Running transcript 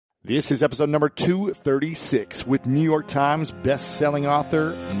This is episode number 236 with New York Times best-selling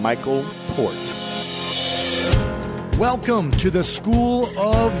author Michael Port. Welcome to the School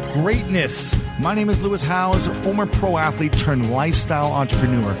of Greatness. My name is Lewis Howes, former pro athlete turned lifestyle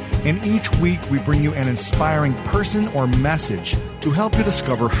entrepreneur, and each week we bring you an inspiring person or message to help you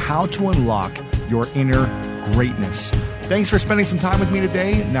discover how to unlock your inner greatness. Thanks for spending some time with me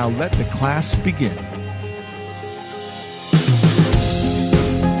today. Now let the class begin.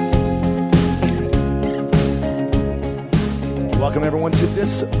 Welcome, everyone, to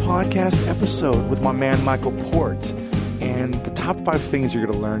this podcast episode with my man, Michael Port. And the top 5 things you're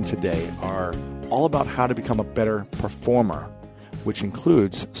going to learn today are all about how to become a better performer, which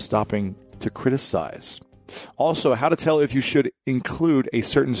includes stopping to criticize. Also, how to tell if you should include a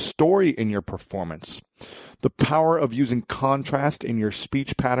certain story in your performance. The power of using contrast in your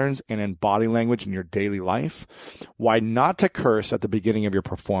speech patterns and in body language in your daily life. Why not to curse at the beginning of your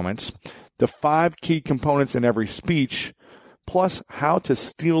performance. The 5 key components in every speech. Plus, how to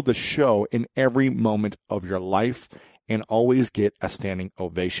steal the show in every moment of your life and always get a standing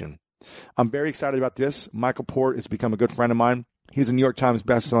ovation. I'm very excited about this. Michael Port has become a good friend of mine. He's a New York Times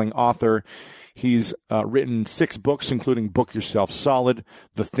bestselling author. He's written 6 books, including Book Yourself Solid,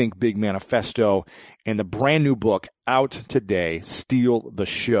 The Think Big Manifesto, and the brand new book out today, Steal the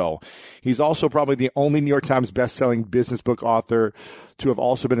Show. He's also probably the only New York Times bestselling business book author to have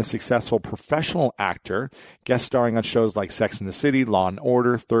also been a successful professional actor, guest starring on shows like Sex and the City, Law and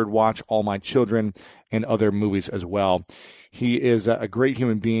Order, Third Watch, All My Children, and other movies as well. He is a great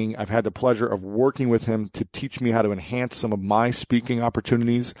human being. I've had the pleasure of working with him to teach me how to enhance some of my speaking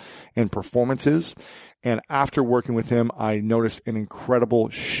opportunities and performances. And after working with him, I noticed an incredible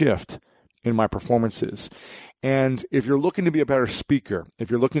shift in my performances. And if you're looking to be a better speaker, if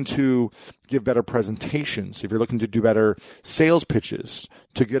you're looking to give better presentations, if you're looking to do better sales pitches,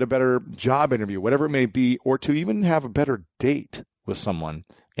 to get a better job interview, whatever it may be, or to even have a better date with someone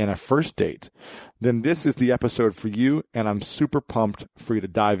and a first date, then this is the episode for you, and I'm super pumped for you to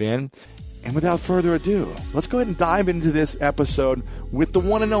dive in. And without further ado, let's go ahead and dive into this episode with the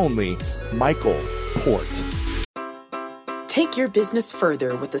one and only Michael Port. Take your business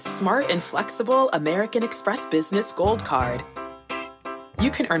further with the smart and flexible American Express Business Gold Card.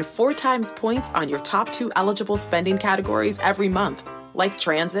 You can earn 4 times points on your top 2 eligible spending categories every month, like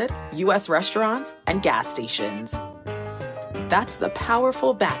transit, U.S. restaurants, and gas stations. That's the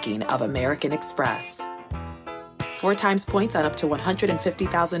powerful backing of American Express. 4 times points on up to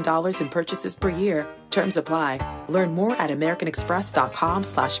 $150,000 in purchases per year. Terms apply. Learn more at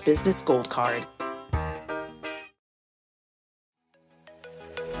americanexpress.com/businessgoldcard.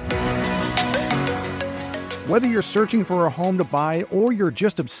 Whether you're searching for a home to buy or you're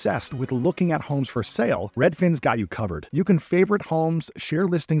just obsessed with looking at homes for sale, Redfin's got you covered. You can favorite homes, share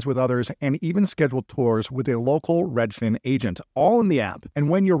listings with others, and even schedule tours with a local Redfin agent, all in the app. And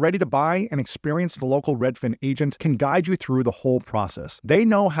when you're ready to buy, an experienced local Redfin agent can guide you through the whole process. They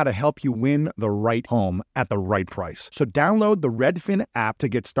know how to help you win the right home at the right price. So download the Redfin app to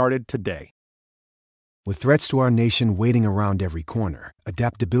get started today. With threats to our nation waiting around every corner,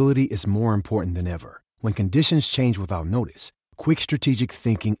 adaptability is more important than ever. When conditions change without notice, quick strategic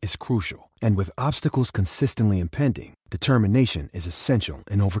thinking is crucial. And with obstacles consistently impending, determination is essential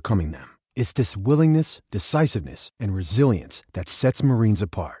in overcoming them. It's this willingness, decisiveness, and resilience that sets Marines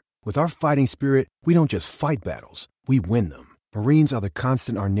apart. With our fighting spirit, we don't just fight battles, we win them. Marines are the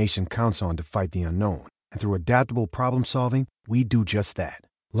constant our nation counts on to fight the unknown. And through adaptable problem solving, we do just that.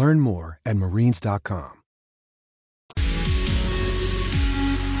 Learn more at Marines.com.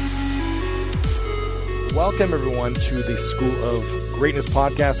 Welcome, everyone, to the School of Greatness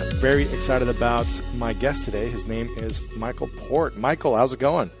podcast. I'm very excited about my guest today. His name is Michael Port. Michael, how's it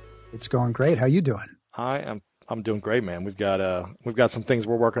going? It's going great. How you doing? I'm doing great, man. We've got some things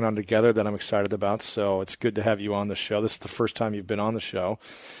we're working on together that I'm excited about. So it's good to have you on the show. This is the first time you've been on the show.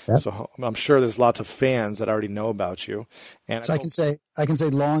 Yep. So I'm sure there's lots of fans that already know about you. And so I can say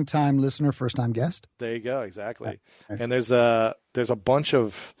long time listener, first time guest. There you go. Exactly. Yeah. And there's a bunch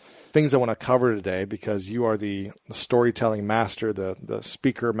of things I want to cover today because you are the storytelling master, the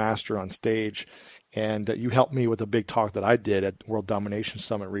speaker master on stage. And you helped me with a big talk that I did at World Domination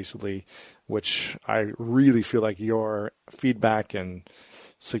Summit recently, which I really feel like your feedback and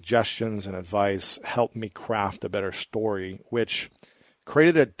suggestions and advice helped me craft a better story, which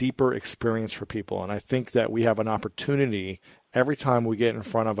created a deeper experience for people. And I think that we have an opportunity every time we get in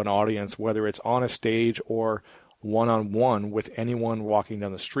front of an audience, whether it's on a stage or one-on-one with anyone walking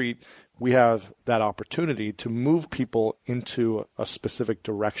down the street, we have that opportunity to move people into a specific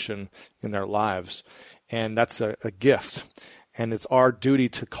direction in their lives. And that's a gift. And it's our duty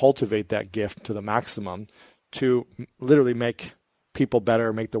to cultivate that gift to the maximum, to literally make people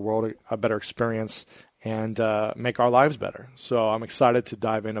better, make the world a better experience, and make our lives better. So I'm excited to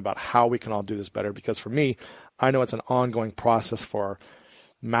dive in about how we can all do this better, because for me, I know it's an ongoing process for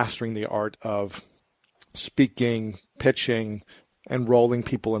mastering the art of speaking, pitching, enrolling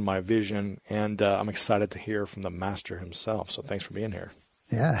people in my vision. And I'm excited to hear from the master himself. So thanks for being here.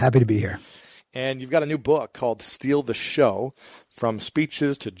 Yeah, happy to be here. And you've got a new book called Steal the Show, From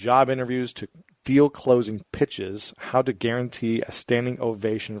Speeches to Job Interviews to Deal Closing Pitches, How to Guarantee a Standing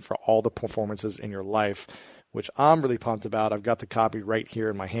Ovation for All the Performances in Your Life, which I'm really pumped about. I've got the copy right here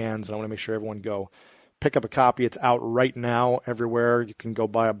in my hands, and I want to make sure everyone go pick up a copy. It's out right now everywhere. You can go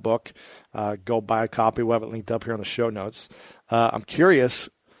buy a book, go buy a copy. We'll have it linked up here on the show notes. I'm curious,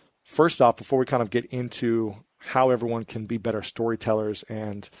 first off, before we kind of get into how everyone can be better storytellers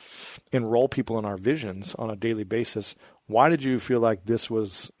and enroll people in our visions on a daily basis, why did you feel like this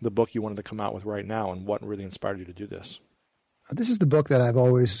was the book you wanted to come out with right now, and what really inspired you to do this? This is the book that I've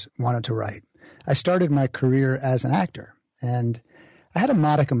always wanted to write. I started my career as an actor, and I had a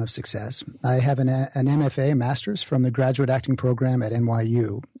modicum of success. I have an MFA, a master's, from the graduate acting program at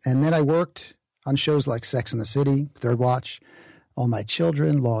NYU. And then I worked on shows like Sex and the City, Third Watch, All My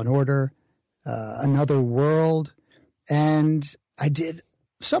Children, Law and Order, Another World. And I did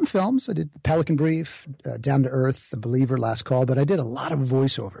some films. I did The Pelican Brief, Down to Earth, The Believer, Last Call. But I did a lot of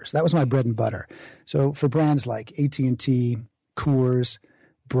voiceovers. That was my bread and butter. So for brands like AT&T, Coors,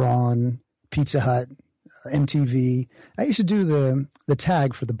 Braun, Pizza Hut, MTV. I used to do the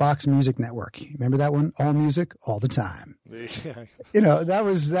tag for the Box Music Network. Remember that one? All music, all the time. Yeah.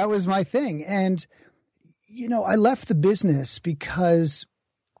 That was my thing. And, I left the business because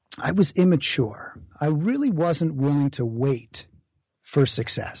I was immature. I really wasn't willing to wait for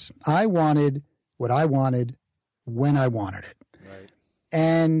success. I wanted what I wanted when I wanted it. Right.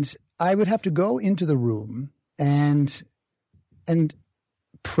 And I would have to go into the room and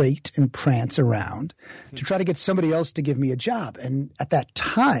prate and prance around to try to get somebody else to give me a job. And at that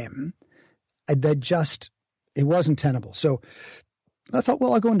time, it wasn't tenable. So I thought,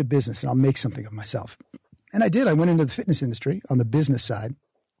 well, I'll go into business and I'll make something of myself. And I did. I went into the fitness industry on the business side,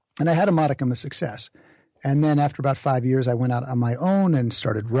 and I had a modicum of success. And then after about 5 years, I went out on my own and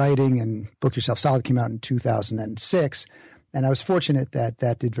started writing, and Book Yourself Solid came out in 2006. And I was fortunate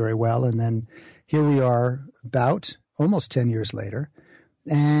that did very well. And then here we are about almost 10 years later.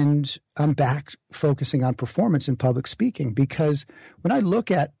 And I'm back focusing on performance and public speaking, because when I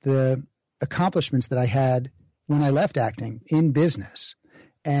look at the accomplishments that I had when I left acting in business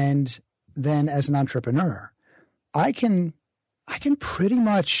and then as an entrepreneur, I can pretty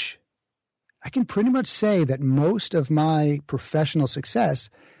much say that most of my professional success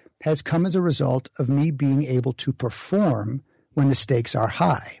has come as a result of me being able to perform when the stakes are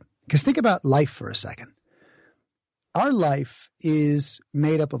high. Because think about life for a second. Our life is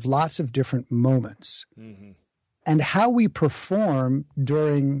made up of lots of different moments. Mm-hmm. And how we perform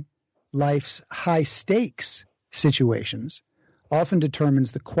during life's high stakes situations often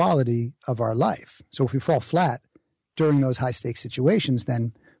determines the quality of our life. So if we fall flat during those high stakes situations,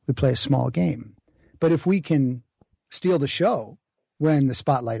 then we play a small game. But if we can steal the show when the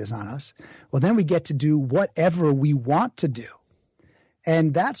spotlight is on us, well, then we get to do whatever we want to do.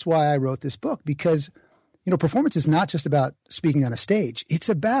 And that's why I wrote this book, because performance is not just about speaking on a stage. It's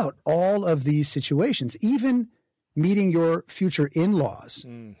about all of these situations. Even meeting your future in-laws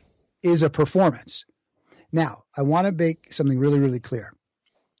is a performance. Now, I want to make something really, really clear.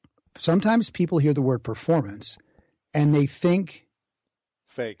 Sometimes people hear the word performance and they think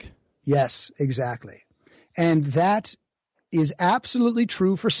fake. Yes, exactly. And that is absolutely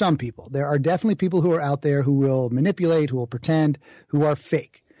true for some people. There are definitely people who are out there who will manipulate, who will pretend, who are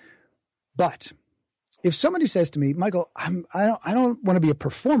fake. But if somebody says to me, Michael, I don't want to be a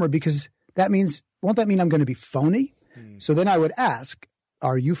performer, because won't that mean I'm going to be phony? So then I would ask,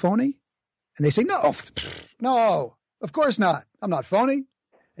 are you phony? And they say, no, of course not. I'm not phony.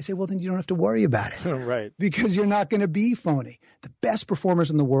 I say, well, then you don't have to worry about it. Right. Because you're not going to be phony. The best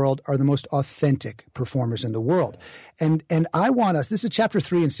performers in the world are the most authentic performers in the world. And I want us, this is chapter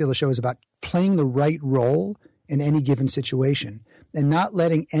 3 in Steal the Show, is about playing the right role in any given situation and not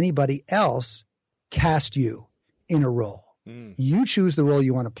letting anybody else cast you in a role. You choose the role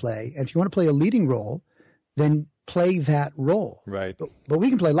you want to play. And if you want to play a leading role, then play that role. Right. But we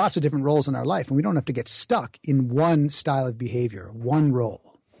can play lots of different roles in our life, and we don't have to get stuck in one style of behavior, one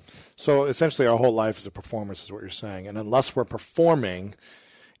role. So essentially our whole life is a performance, is what you're saying. And unless we're performing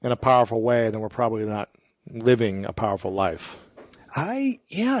in a powerful way, then we're probably not living a powerful life. I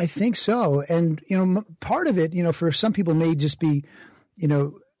think so. And, part of it, for some people may just be,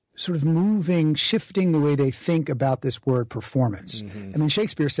 sort of shifting the way they think about this word performance. I mean,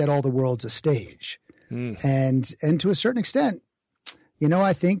 Shakespeare said all the world's a stage. And to a certain extent,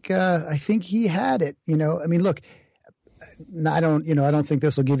 I think he had it, I mean, look, I don't think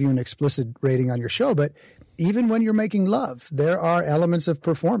this will give you an explicit rating on your show, but even when you're making love, there are elements of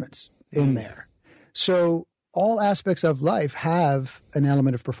performance in there. So all aspects of life have an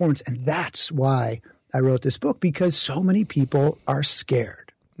element of performance. And that's why I wrote this book, because so many people are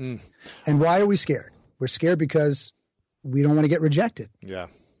scared. And why are we scared? We're scared because we don't want to get rejected. Yeah.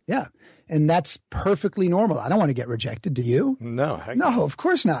 Yeah. And that's perfectly normal. I don't want to get rejected. Do you? No. No, of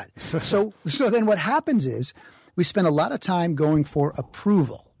course not. So then what happens is we spend a lot of time going for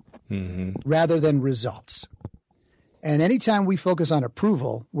approval rather than results. And anytime we focus on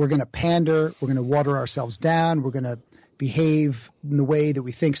approval, we're going to pander, we're going to water ourselves down, we're going to behave in the way that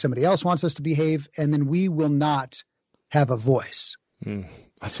we think somebody else wants us to behave, and then we will not have a voice.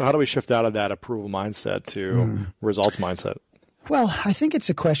 So how do we shift out of that approval mindset to results mindset? Well, I think it's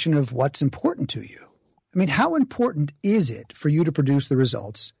a question of what's important to you. I mean, how important is it for you to produce the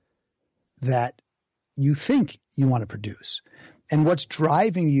results that you think you want to produce? And what's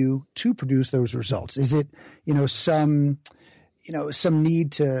driving you to produce those results? Is it, some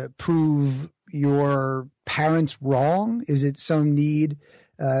need to prove your parents wrong? Is it some need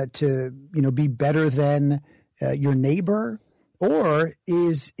to, be better than your neighbor? Or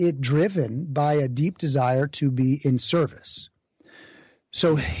is it driven by a deep desire to be in service?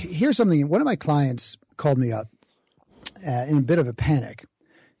 So here's something. One of my clients called me up in a bit of a panic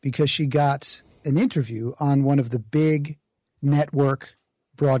because she got an interview on one of the big network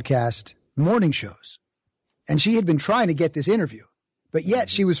broadcast morning shows. And she had been trying to get this interview, but yet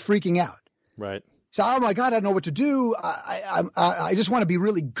she was freaking out. Right. So, oh my God, I don't know what to do. I just want to be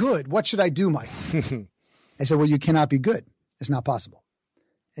really good. What should I do, Mike? I said, well, you cannot be good. It's not possible.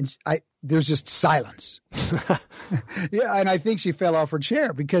 And there's just silence. Yeah. And I think she fell off her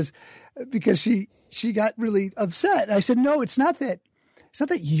chair because she got really upset. I said, no, it's not that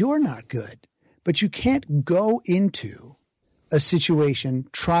you're not good, but you can't go into a situation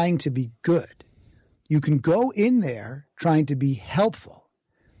trying to be good. You can go in there trying to be helpful.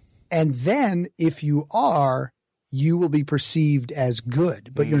 And then if you are, you will be perceived as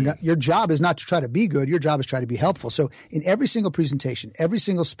good. But your job is not to try to be good. Your job is to try to be helpful. So in every single presentation, every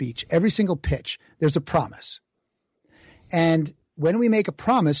single speech, every single pitch, there's a promise. And when we make a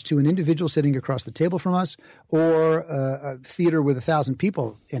promise to an individual sitting across the table from us or a theater with 1,000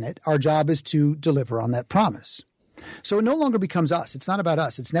 people in it, our job is to deliver on that promise. So it no longer becomes us. It's not about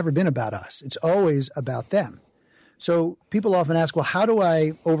us. It's never been about us. It's always about them. So people often ask, well, how do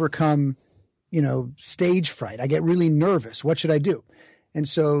I overcome, stage fright? I get really nervous. What should I do? And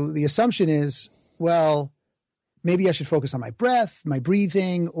so the assumption is, well, maybe I should focus on my breath, my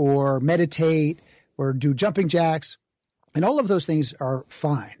breathing, or meditate, or do jumping jacks. And all of those things are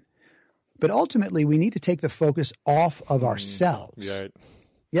fine. But ultimately, we need to take the focus off of ourselves. Right.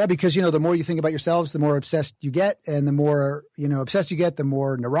 Yeah, because, the more you think about yourselves, the more obsessed you get. And the more, obsessed you get, the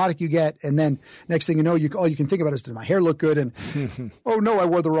more neurotic you get. And then next thing you know, all you can think about is, does my hair look good? And, oh, no, I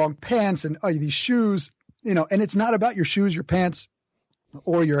wore the wrong pants. And these shoes, and it's not about your shoes, your pants,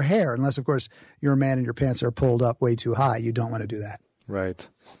 or your hair. Unless, of course, you're a man and your pants are pulled up way too high. You don't want to do that. Right.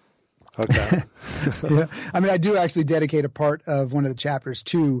 Okay. Yeah. I mean, I do actually dedicate a part of one of the chapters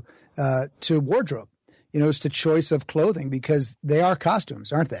to wardrobe. It's to choice of clothing because they are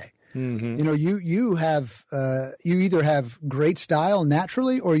costumes, aren't they? Mm-hmm. You either have great style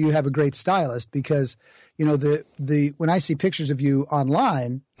naturally or you have a great stylist because, when I see pictures of you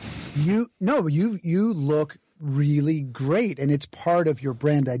online, you look really great and it's part of your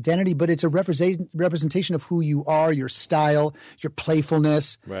brand identity, but it's a representation of who you are, your style, your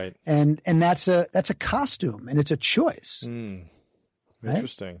playfulness. Right. And that's a costume and it's a choice.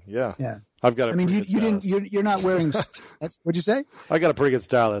 Interesting. Right? Yeah. Yeah. I've got a you're not wearing, what'd you say? I got a pretty good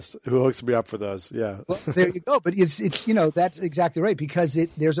stylist who hooks me up for those. Yeah. Well, there you go. But it's that's exactly right because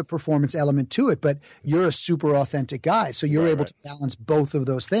there's a performance element to it, but you're a super authentic guy. So you're able to balance both of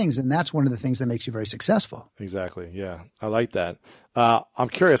those things. And that's one of the things that makes you very successful. Exactly. Yeah. I like that. I'm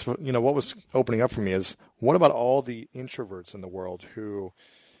curious, what was opening up for me is what about all the introverts in the world who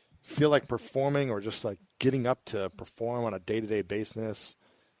feel like performing or just like getting up to perform on a day-to-day basis?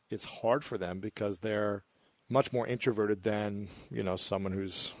 It's hard for them because they're much more introverted than, someone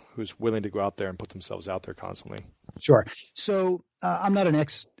who's willing to go out there and put themselves out there constantly. Sure. So I'm not an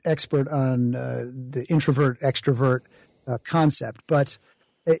expert on the introvert-extrovert concept, but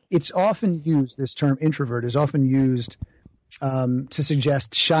it's often used, this term introvert is often used to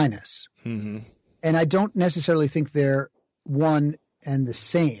suggest shyness. Mm-hmm. And I don't necessarily think they're one and the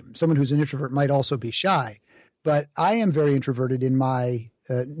same. Someone who's an introvert might also be shy, but I am very introverted in my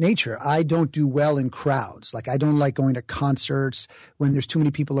nature. I don't do well in crowds. Like I don't like going to concerts when there's too many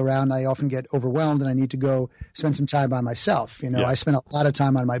people around. I often get overwhelmed and I need to go spend some time by myself. Yeah. I spend a lot of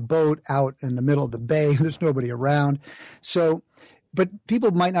time on my boat out in the middle of the bay. There's nobody around. So, but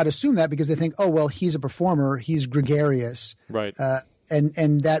people might not assume that because they think, oh, well, he's a performer. He's gregarious. Right.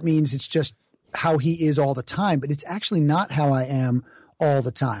 And that means it's just how he is all the time. But it's actually not how I am all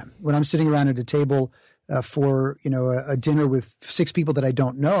the time. When I'm sitting around at a table for a dinner with 6 people that I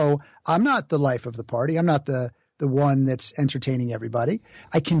don't know, I'm not the life of the party. I'm not the one that's entertaining everybody.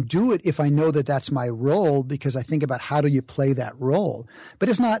 I can do it if I know that that's my role because I think about how do you play that role. But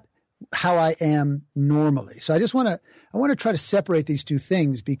it's not how I am normally. So I want to try to separate these two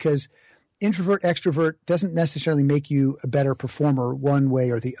things because introvert, extrovert doesn't necessarily make you a better performer one way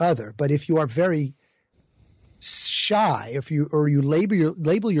or the other. But if you are very shy, you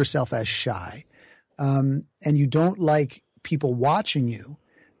label yourself as shy, and you don't like people watching you,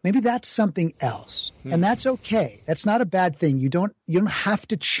 maybe that's something else, and that's okay. That's not a bad thing. You don't have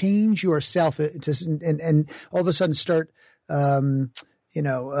to change yourself and all of a sudden start, having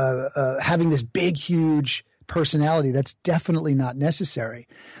this big, huge personality. That's definitely not necessary,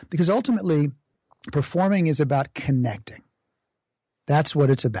 because ultimately, performing is about connecting. That's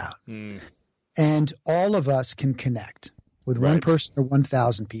what it's about, and all of us can connect with one person or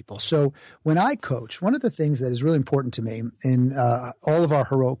 1,000 people. So when I coach, one of the things that is really important to me in all of our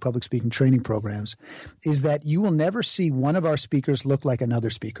heroic public speaking training programs is that you will never see one of our speakers look like another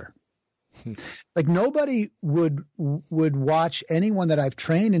speaker. Like nobody would watch anyone that I've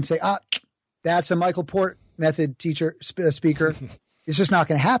trained and say, that's a Michael Port method teacher, speaker. It's just not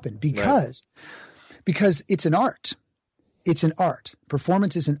going to happen because it's an art. It's an art.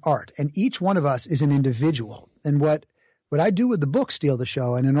 Performance is an art. And each one of us is an individual. And what I do with the book, Steal the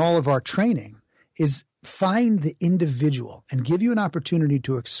Show, and in all of our training is find the individual and give you an opportunity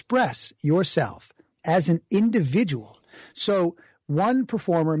to express yourself as an individual. So one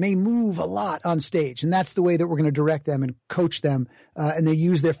performer may move a lot on stage, and that's the way that we're going to direct them and coach them, and they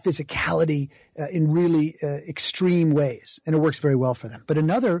use their physicality in really extreme ways, and it works very well for them. But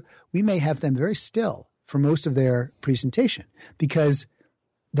another, we may have them very still for most of their presentation because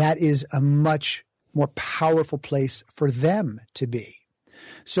that is a much more powerful place for them to be.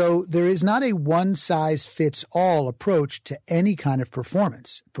 So there is not a one-size-fits-all approach to any kind of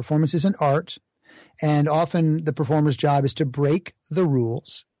performance. Performance is an art, and often the performer's job is to break the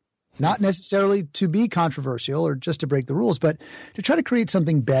rules, not necessarily to be controversial or just to break the rules, but to try to create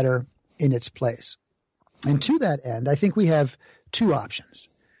something better in its place. And to that end, I think we have 2 options.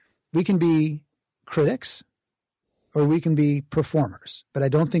 We can be critics or we can be performers, but I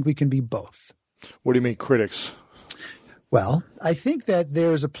don't think we can be both. What do you mean critics? Well, I think that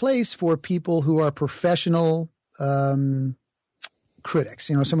there's a place for people who are professional critics.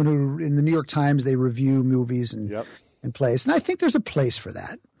 Someone who in the New York Times, they review movies and plays. And I think there's a place for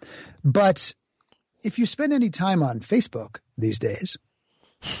that. But if you spend any time on Facebook these days,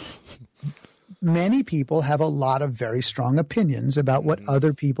 many people have a lot of very strong opinions about what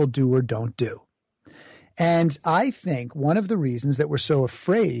other people do or don't do. And I think one of the reasons that we're so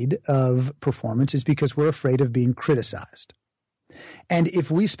afraid of performance is because we're afraid of being criticized. And if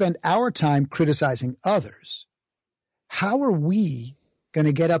we spend our time criticizing others, how are we going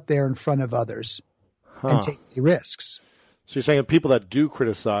to get up there in front of others and take any risks? So you're saying that people that do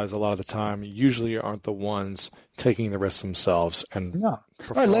criticize a lot of the time usually aren't the ones taking the risk themselves and no.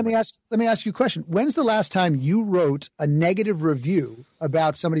 All right, let me ask you a question. When's the last time you wrote a negative review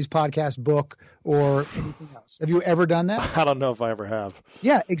about somebody's podcast, book, or anything else? Have you ever done that? I don't know if I ever have.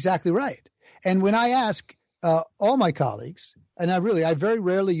 Yeah, exactly right. And when I ask all my colleagues, and I very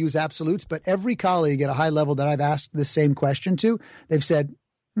rarely use absolutes, but every colleague at a high level that I've asked the same question to, they've said,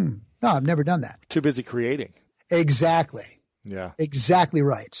 no, I've never done that. Too busy creating. Exactly. Yeah. Exactly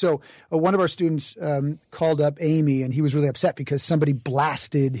right. So one of our students called up Amy, and he was really upset because somebody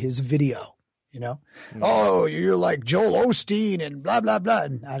blasted his video, Oh, you're like Joel Osteen and blah, blah, blah.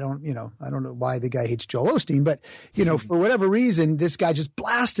 And I don't know why the guy hates Joel Osteen, but, for whatever reason, this guy just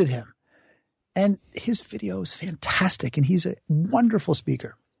blasted him. And his video is fantastic, and he's a wonderful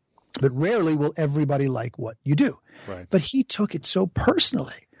speaker. But rarely will everybody like what you do. Right. But he took it so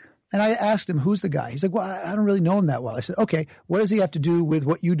personally. And I asked him, who's the guy? He's like, well, I don't really know him that well. I said, okay, what does he have to do with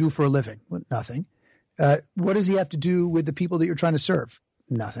what you do for a living? Well, nothing. What does he have to do with the people that you're trying to serve?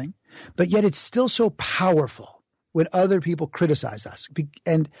 Nothing. But yet it's still so powerful when other people criticize us.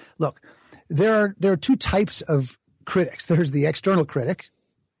 And look, there are 2 types of critics. There's the external critic,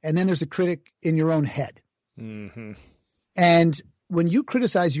 and then there's the critic in your own head. Mm-hmm. And when you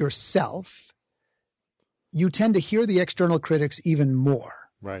criticize yourself, you tend to hear the external critics even more.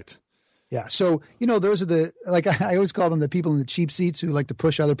 Right. Yeah. So, those are I always call them the people in the cheap seats who like to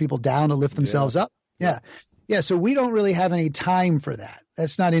push other people down to lift themselves up. Yeah. Yeah. So we don't really have any time for that.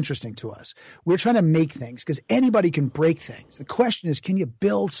 That's not interesting to us. We're trying to make things because anybody can break things. The question is, can you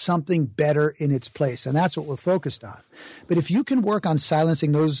build something better in its place? And that's what we're focused on. But if you can work on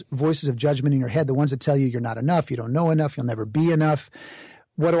silencing those voices of judgment in your head, the ones that tell you you're not enough, you don't know enough, you'll never be enough.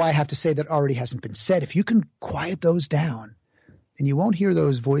 What do I have to say that already hasn't been said? If you can quiet those down, then you won't hear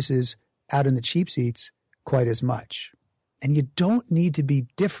those voices out in the cheap seats quite as much. And you don't need to be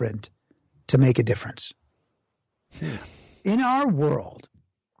different to make a difference. In our world,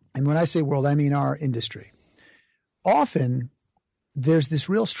 and when I say world, I mean our industry, often there's this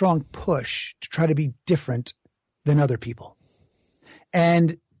real strong push to try to be different than other people.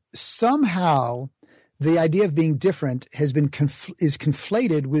 And somehow the idea of being different has been is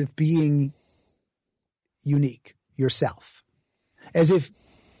conflated with being unique, yourself, as if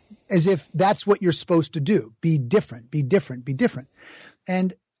that's what you're supposed to do. Be different, be different, be different.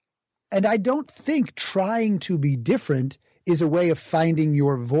 And I don't think trying to be different is a way of finding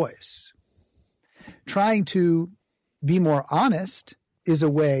your voice. Trying to be more honest is a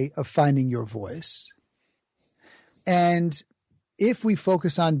way of finding your voice. And if we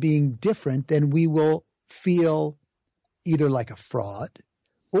focus on being different, then we will feel either like a fraud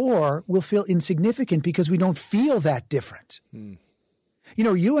or we'll feel insignificant because we don't feel that different.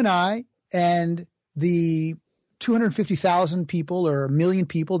 You and I and the 250,000 people or 1 million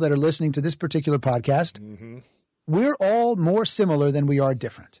people that are listening to this particular podcast, we're all more similar than we are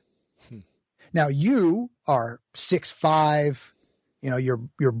different. Now, you are 6'5",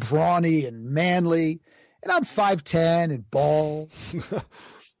 you're brawny and manly, and I'm 5'10" and bald.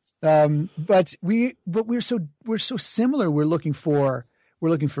 But we're so similar. We're looking for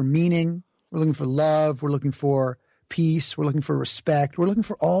meaning. We're looking for love. We're looking for peace. We're looking for respect. We're looking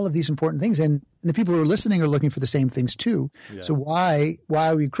for all of these important things. And the people who are listening are looking for the same things too. Yeah. So why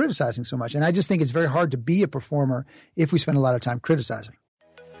are we criticizing so much? And I just think it's very hard to be a performer if we spend a lot of time criticizing.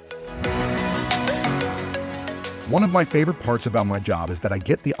 One of my favorite parts about my job is that I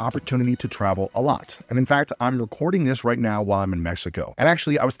get the opportunity to travel a lot. And in fact, I'm recording this right now while I'm in Mexico. And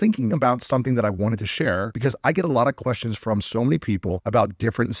actually, I was thinking about something that I wanted to share because I get a lot of questions from so many people about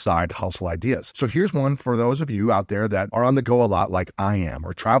different side hustle ideas. So here's one for those of you out there that are on the go a lot like I am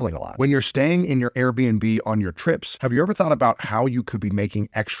or traveling a lot. When you're staying in your Airbnb on your trips, have you ever thought about how you could be making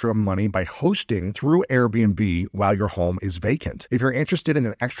extra money by hosting through Airbnb while your home is vacant? If you're interested in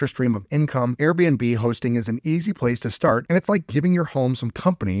an extra stream of income, Airbnb hosting is an easy place to start, and it's like giving your home some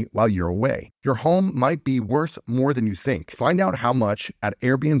company while you're away. Your home might be worth more than you think. Find out how much at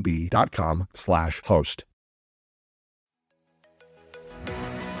airbnb.com/host.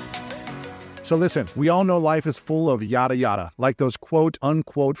 So listen, we all know life is full of yada yada, like those quote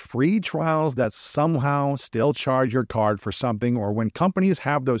unquote free trials that somehow still charge your card for something, or when companies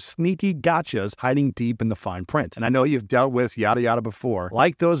have those sneaky gotchas hiding deep in the fine print. And I know you've dealt with yada yada before,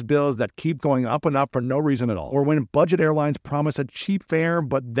 like those bills that keep going up and up for no reason at all, or when budget airlines promise a cheap fare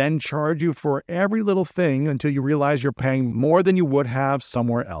but then charge you for every little thing until you realize you're paying more than you would have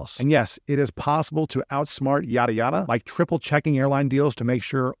somewhere else. And yes, it is possible to outsmart yada yada, like triple checking airline deals to make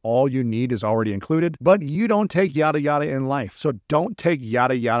sure all you need is already included, but you don't take yada yada in life. So don't take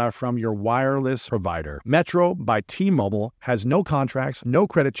yada yada from your wireless provider. Metro by T-Mobile has no contracts, no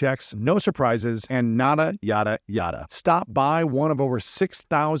credit checks, no surprises, and nada yada yada. Stop by one of over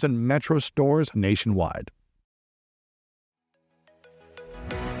 6,000 Metro stores nationwide.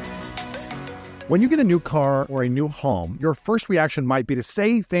 When you get a new car or a new home, your first reaction might be to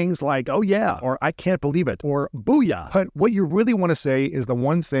say things like, oh yeah, or I can't believe it, or booyah. But what you really want to say is the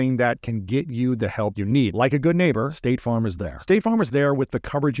one thing that can get you the help you need. Like a good neighbor, State Farm is there. State Farm is there with the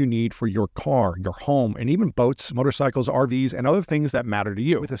coverage you need for your car, your home, and even boats, motorcycles, RVs, and other things that matter to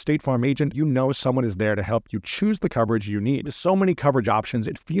you. With a State Farm agent, you know someone is there to help you choose the coverage you need. With so many coverage options,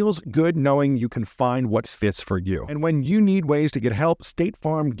 it feels good knowing you can find what fits for you. And when you need ways to get help, State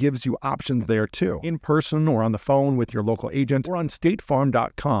Farm gives you options there too. In person or on the phone with your local agent or on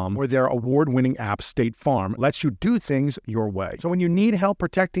statefarm.com, where their award-winning app State Farm lets you do things your way. So when you need help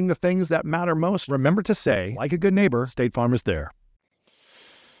protecting the things that matter most, remember to say, like a good neighbor, State Farm is there.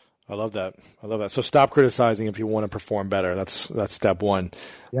 I love that. So stop criticizing if you want to perform better. That's step one.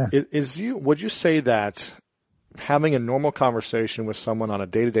 Yeah. Would you say that having a normal conversation with someone on a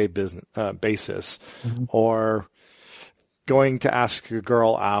day-to-day business basis, or going to ask a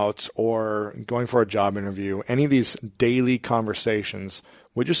girl out or going for a job interview, any of these daily conversations,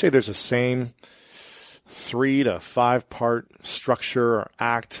 would you say there's the same 3 to 5 part structure or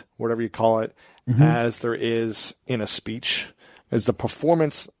act, whatever you call it, as there is in a speech? Is the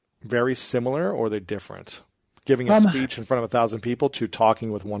performance very similar or are they different? Giving a speech in front of 1,000 people to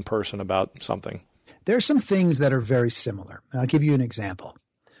talking with one person about something? There are some things that are very similar. And I'll give you an example.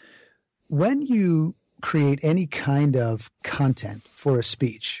 When you create any kind of content for a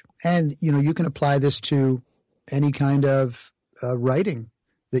speech, and you can apply this to any kind of writing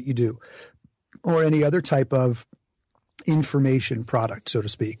that you do or any other type of information product, so to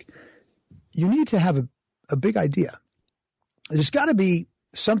speak, you need to have a big idea. There's got to be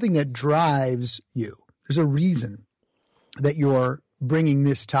something that drives you. There's a reason that you're bringing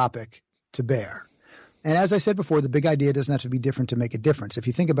this topic to bear. And as I said before, the big idea doesn't have to be different to make a difference. If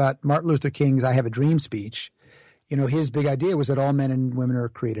you think about Martin Luther King's I Have a Dream speech, his big idea was that all men and women are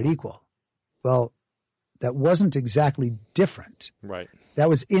created equal. Well, that wasn't exactly different. Right. That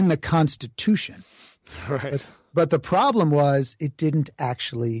was in the Constitution. Right. But the problem was it didn't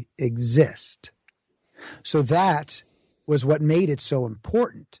actually exist. So that was what made it so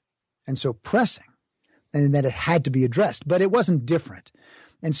important and so pressing, and that it had to be addressed. But it wasn't different.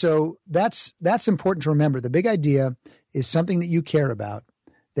 And so that's important to remember. The big idea is something that you care about,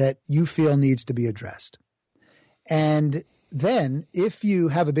 that you feel needs to be addressed. And then if you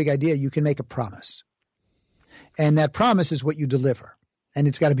have a big idea, you can make a promise. And that promise is what you deliver. And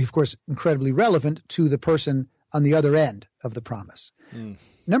it's got to be, of course, incredibly relevant to the person on the other end of the promise.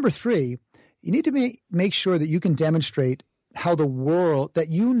 Number 3, you need to make sure that you can demonstrate how the world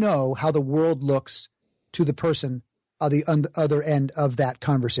looks to the person on the other end of that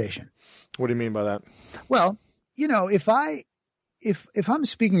conversation. What do you mean by that? Well, if I'm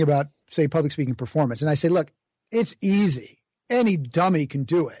speaking about, say, public speaking performance, and I say, look, it's easy. Any dummy can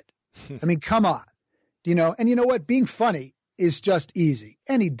do it. I mean, come on. And you know what? Being funny is just easy.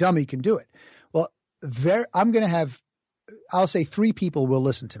 Any dummy can do it. Well, I'll say 3 people will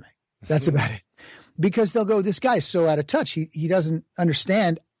listen to me. That's about it. Because they'll go, this guy's so out of touch. He doesn't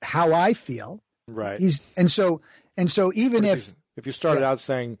understand how I feel. Right. And so even if you started out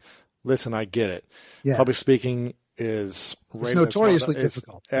saying, listen, I get it. Yeah. Public speaking is rated it's notoriously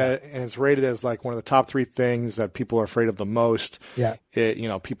difficult. And it's rated as like one of the top 3 things that people are afraid of the most. Yeah.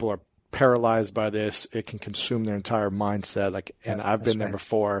 People are paralyzed by this. It can consume their entire mindset. And I've been there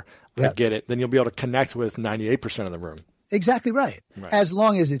before. I get it. Then you'll be able to connect with 98% of the room. Exactly right. As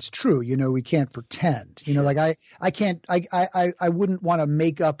long as it's true, we can't pretend. I wouldn't want to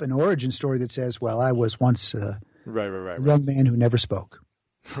make up an origin story that says, well, I was once a young man who never spoke.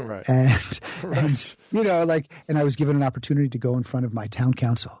 Right. And I was given an opportunity to go in front of my town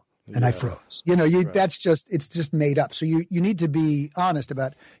council and I froze. That's it's just made up. So you need to be honest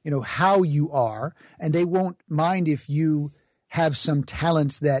about, how you are, and they won't mind if you have some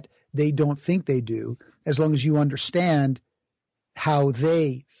talents that they don't think they do, as long as you understand how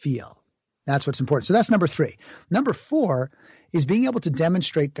they feel. That's what's important. So that's number 3. Number 4 is being able to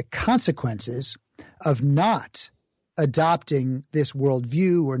demonstrate the consequences of not adopting this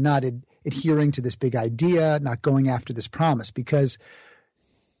worldview or not adhering to this big idea, not going after this promise. Because,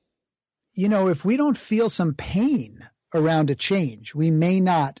 if we don't feel some pain around a change, we may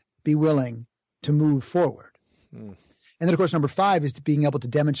not be willing to move forward. And then, of course, number 5 is being able to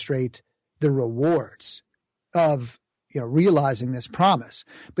demonstrate the rewards of realizing this promise.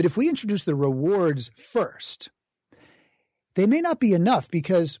 But if we introduce the rewards first, they may not be enough,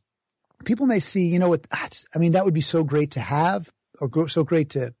 because people may see, that would be so great to have or so great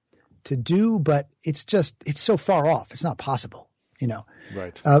to do, but it's so far off. It's not possible,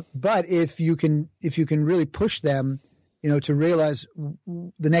 Right. But if you can really push them, to realize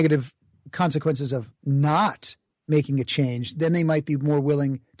the negative consequences of not making a change, then they might be more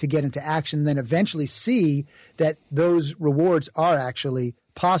willing to get into action, then eventually see that those rewards are actually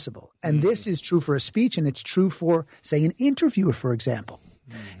possible. And this is true for a speech, and it's true for, say, an interviewer, for example.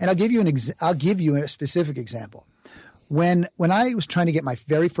 And I'll give you a specific example. When I was trying to get my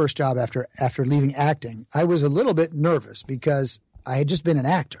very first job after leaving acting, I was a little bit nervous because I had just been an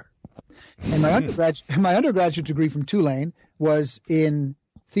actor. And my undergraduate degree from Tulane was in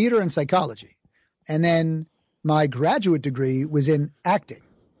theater and psychology. And then my graduate degree was in acting.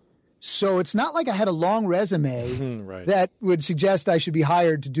 So it's not like I had a long resume that would suggest I should be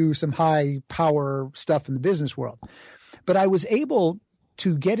hired to do some high power stuff in the business world. But I was able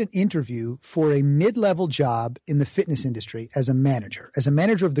to get an interview for a mid-level job in the fitness industry as a manager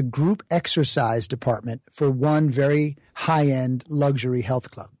of the group exercise department for one very high-end luxury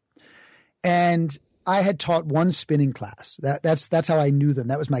health club. And I had taught one spinning class. That's how I knew them.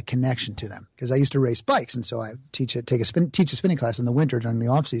 That was my connection to them because I used to race bikes. And so I teach a spinning class in the winter during the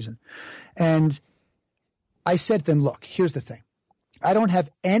off season. And I said to them, look, here's the thing. I don't have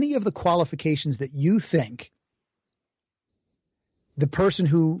any of the qualifications that you think the person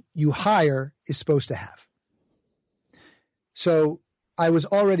who you hire is supposed to have. So I was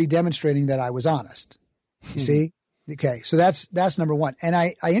already demonstrating that I was honest. You see? Okay. So that's number one. And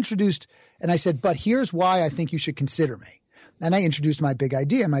I introduced, and I said, but here's why I think you should consider me. And I introduced my big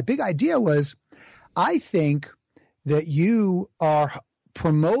idea. And my big idea was, I think that you are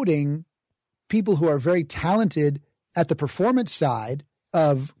promoting people who are very talented at the performance side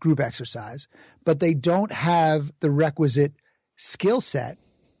of group exercise, but they don't have the requisite skill set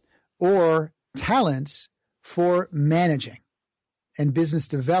or talents for managing and business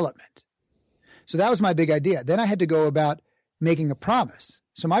development. So that was my big idea. Then I had to go about making a promise.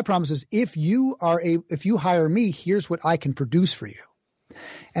 So my promise is, if you hire me, here's what I can produce for you.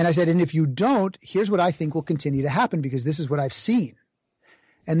 And I said, and if you don't, here's what I think will continue to happen because this is what I've seen.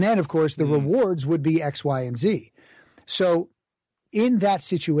 And then, of course, the rewards would be X, Y, and Z. So in that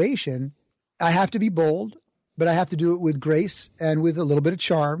situation, I have to be bold, but I have to do it with grace and with a little bit of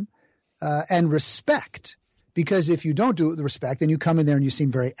charm and respect. Because if you don't do it with respect, then you come in there and you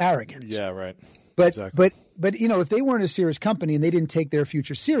seem very arrogant. Yeah, right. But exactly. but if they weren't a serious company and they didn't take their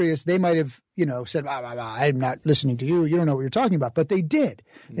future serious, they might have said, I'm not listening to you. You don't know what you're talking about. But they did.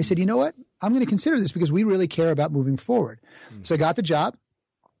 They said, you know what? I'm going to consider this because we really care about moving forward. So I got the job,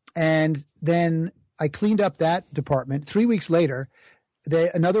 and then I cleaned up that department. 3 weeks later,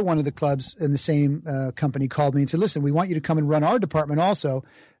 another one of the clubs in the same company called me and said, listen, we want you to come and run our department also.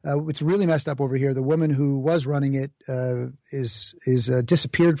 It's really messed up over here. The woman who was running it is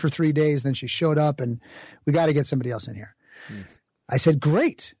disappeared for 3 days. Then she showed up, and we got to get somebody else in here. I said,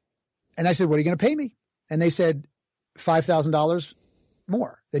 great. And I said, what are you going to pay me? And they said, $5,000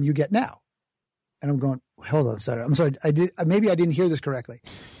 more than you get now. And I'm going, hold on, sorry. I'm sorry. Maybe I didn't hear this correctly,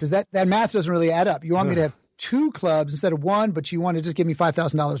 because that math doesn't really add up. You want me to have 2 clubs instead of 1, but you want to just give me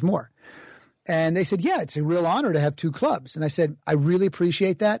 $5,000 more. And they said, yeah, it's a real honor to have 2 clubs. And I said, I really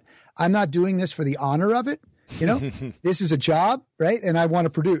appreciate that. I'm not doing this for the honor of it. This is a job, right? And I want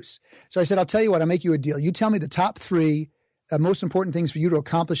to produce. So I said, I'll tell you what, I'll make you a deal. You tell me the top 3 most important things for you to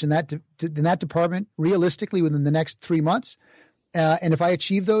accomplish in that department realistically within the next 3 months. And if I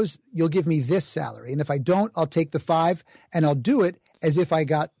achieve those, you'll give me this salary. And if I don't, I'll take the 5 and I'll do it as if I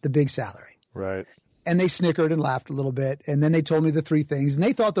got the big salary. Right. And they snickered and laughed a little bit. And then they told me the 3 things. And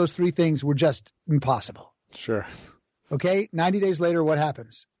they thought those 3 things were just impossible. Sure. Okay. 90 days later, what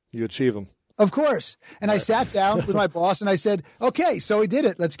happens? You achieve them. Of course. And I sat down with my boss and I said, okay, so we did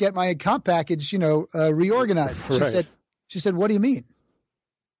it. Let's get my comp package, reorganized. She said, what do you mean?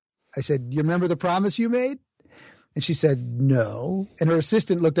 I said, you remember the promise you made? And she said, no. And her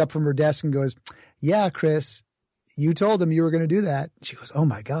assistant looked up from her desk and goes, yeah, Chris, you told them you were going to do that. She goes, oh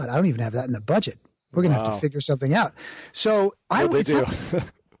my God, I don't even have that in the budget. We're going to have to figure something out. So they do.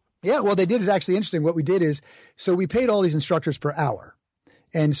 Yeah, what they did is actually interesting. What we did is, so we paid all these instructors per hour.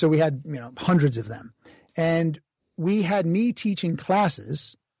 And so we had, hundreds of them. And we had me teaching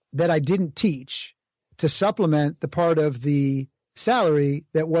classes that I didn't teach to supplement the part of the salary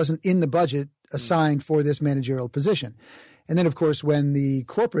that wasn't in the budget assigned for this managerial position. And then, of course, when the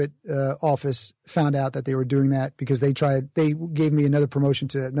corporate office found out that they were doing that, because they gave me another promotion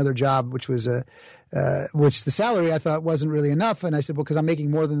to another job, which was which the salary I thought wasn't really enough. And I said, well, because I'm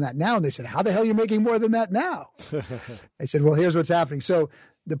making more than that now. And they said, how the hell are you making more than that now? I said, well, here's what's happening. So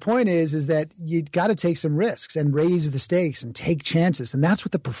the point is that you got to take some risks and raise the stakes and take chances. And that's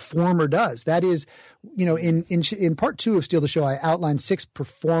what the performer does. That is, in part 2 of Steal the Show, I outlined 6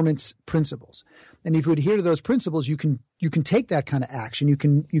 performance principles. And if you adhere to those principles, you can take that kind of action. You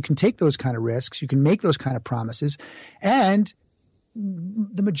can take those kind of risks. You can make those kind of promises. And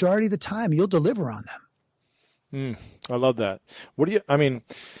the majority of the time, you'll deliver on them. I love that.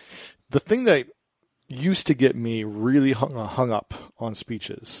 The thing that used to get me really hung up on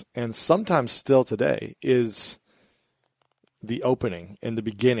speeches, and sometimes still today, is the opening and the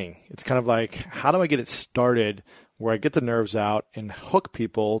beginning. It's kind of like, how do I get it started where I get the nerves out and hook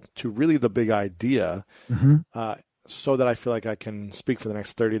people to really the big idea, so that I feel like I can speak for the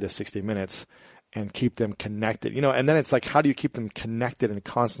next 30 to 60 minutes and keep them connected, and then it's like, how do you keep them connected and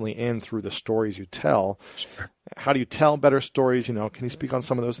constantly in through the stories you tell? Sure. How do you tell better stories? Can you speak on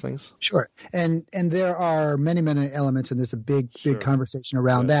some of those things? Sure. And there are many, many elements, and there's a big conversation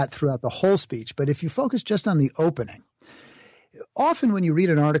around that throughout the whole speech. But if you focus just on the opening, often when you read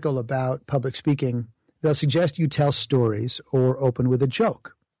an article about public speaking, they'll suggest you tell stories or open with a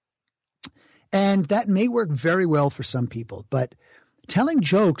joke. And that may work very well for some people, but telling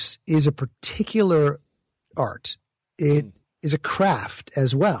jokes is a particular art. It is a craft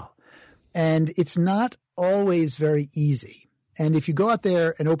as well. And it's not always very easy. And if you go out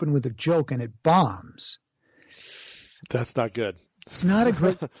there and open with a joke and it bombs, that's not good. It's not a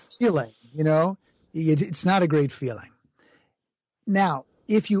great feeling, you know? It's not a great feeling. Now,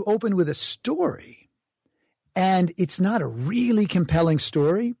 if you open with a story and it's not a really compelling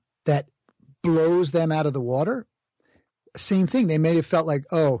story that blows them out of the water, same thing. They may have felt like,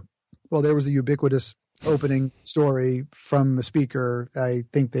 oh, well, there was a ubiquitous opening story from a speaker. I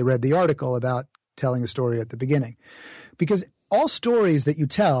think they read the article about telling a story at the beginning. Because all stories that you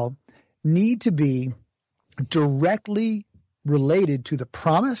tell need to be directly related to the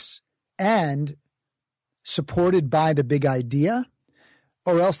promise and supported by the big idea,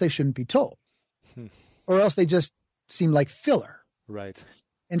 or else they shouldn't be told. Or else they just seem like filler. Right.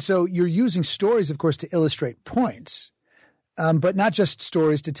 And so you're using stories, of course, to illustrate points, but not just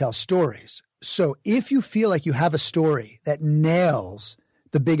stories to tell stories. So if you feel like you have a story that nails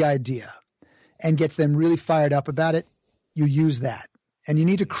the big idea and gets them really fired up about it, you use that. And you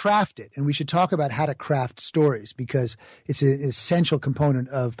need to craft it. And we should talk about how to craft stories because it's an essential component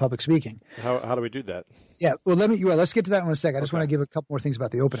of public speaking. How do we do that? Yeah, well, let's get to that in a second. I just want to give a couple more things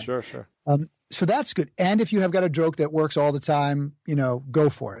about the opening. Sure. So that's good. And if you have got a joke that works all the time, go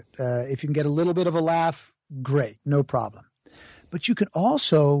for it. If you can get a little bit of a laugh, great, no problem. But you can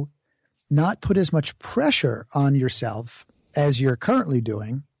also not put as much pressure on yourself as you're currently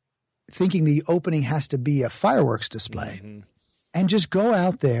doing, thinking the opening has to be a fireworks display, and just go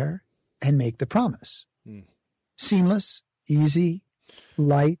out there and make the promise. Seamless, easy,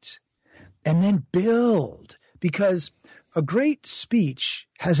 light, and then build, because a great speech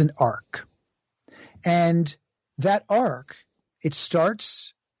has an arc. And that arc, it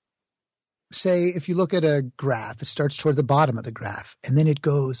starts, say, if you look at a graph, it starts toward the bottom of the graph, and then it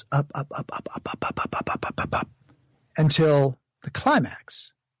goes up, until the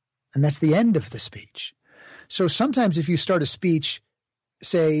climax. And that's the end of the speech. So sometimes if you start a speech,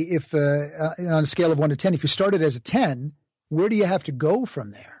 say, if on a scale of 1 to 10, if you started as a 10, where do you have to go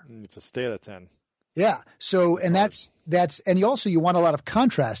from there? You have to stay at a 10. Yeah. So, and that's, and you want a lot of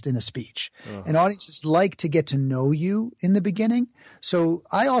contrast in a speech. And audiences like to get to know you in the beginning. So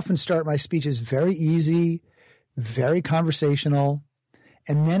I often start my speeches very easy, very conversational,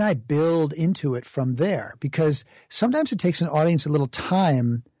 and then I build into it from there, because sometimes it takes an audience a little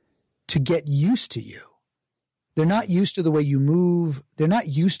time to get used to you. They're not used to the way you move. They're not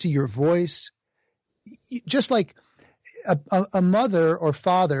used to your voice. Just like a mother or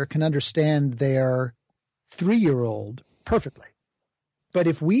father can understand their 3-year-old perfectly. But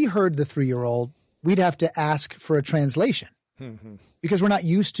if we heard the 3-year-old, we'd have to ask for a translation because we're not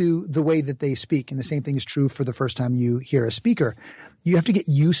used to the way that they speak. And the same thing is true for the first time you hear a speaker. You have to get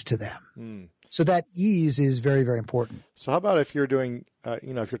used to them. So that ease is very, very important. So how about if you're doing,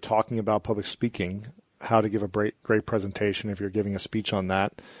 if you're talking about public speaking, how to give a great presentation, if you're giving a speech on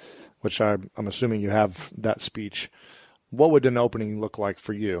that, which I'm assuming you have that speech, what would an opening look like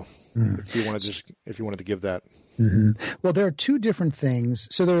for you if you wanted to give that? Well, there are 2 different things.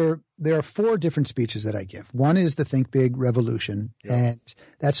 So there are 4 different speeches that I give. One is the Think Big Revolution, and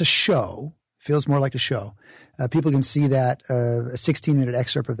that's a show. Feels more like a show. People can see that, a 16-minute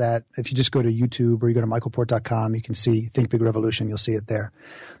excerpt of that. If you just go to YouTube or you go to michaelport.com, you can see Think Big Revolution. You'll see it there.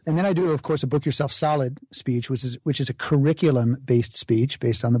 And then I do, of course, a Book Yourself Solid speech, which is a curriculum-based speech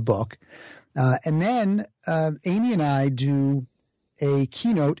based on the book. And then Amy and I do a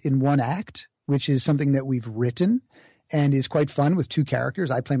keynote in 1 act, which is something that we've written and is quite fun with 2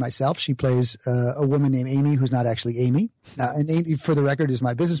 characters. I play myself. She plays a woman named Amy, who's not actually Amy. And Amy, for the record, is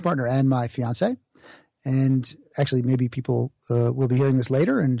my business partner and my fiance. And actually, maybe people will be hearing this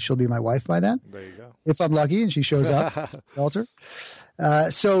later, and she'll be my wife by then. There you go. If I'm lucky and she shows up at the altar.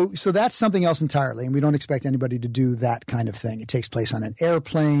 So that's something else entirely, and we don't expect anybody to do that kind of thing. It takes place on an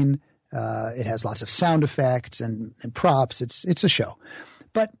airplane. It has lots of sound effects and props. It's a show.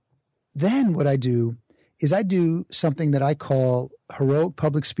 But then what I do is I do something that I call heroic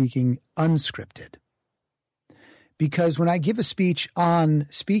public speaking unscripted. Because when I give a speech on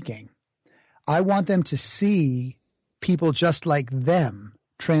speaking, I want them to see people just like them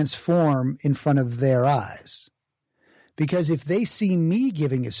transform in front of their eyes. Because if they see me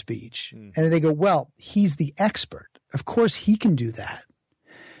giving a speech and they go, well, he's the expert, of course he can do that.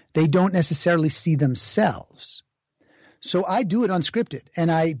 They don't necessarily see themselves. So I do it unscripted,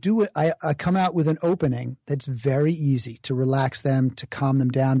 and I come out with an opening that's very easy to relax them, to calm them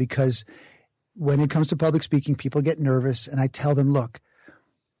down, because when it comes to public speaking, people get nervous, and I tell them, look,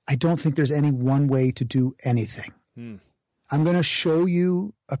 I don't think there's any one way to do anything. I'm going to show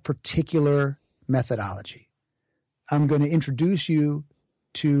you a particular methodology. I'm going to introduce you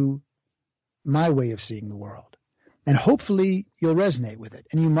to my way of seeing the world. And hopefully you'll resonate with it.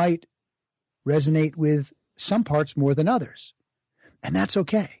 And you might resonate with some parts more than others. And that's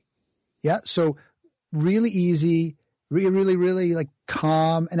okay. Yeah. So really easy, really, really like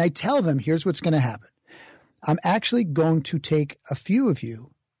calm. And I tell them, here's what's going to happen. I'm actually going to take a few of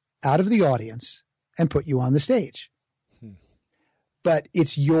you out of the audience and put you on the stage. But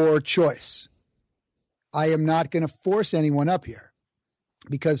it's your choice. I am not going to force anyone up here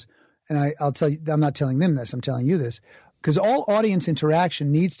because, and I'll tell you, I'm not telling them this, I'm telling you this, because all audience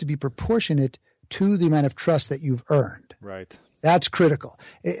interaction needs to be proportionate to the amount of trust that you've earned. Right. That's critical.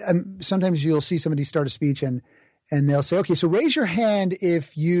 Sometimes you'll see somebody start a speech and they'll say, okay, so raise your hand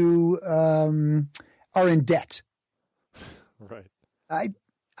if you are in debt. Right.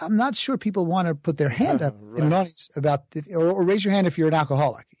 I'm not sure people want to put their hand up Right. in an audience about or raise your hand if you're an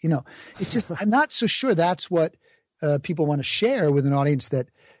alcoholic. You know, it's just, I'm not so sure that's what people want to share with an audience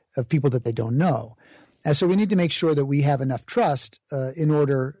of people that they don't know. And so we need to make sure that we have enough trust in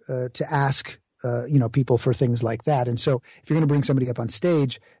order to ask, people for things like that. And so if you're going to bring somebody up on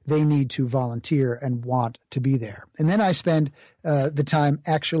stage, they need to volunteer and want to be there. And then I spend the time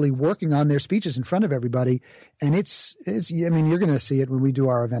actually working on their speeches in front of everybody. And it's I mean, you're going to see it when we do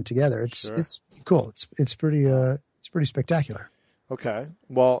our event together. It's cool. It's pretty spectacular. Okay.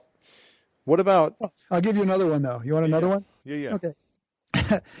 Well, what about? I'll give you another one though. You want another one? Yeah. Okay.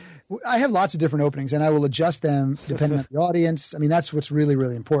 I have lots of different openings and I will adjust them depending on the audience. I mean, that's what's really,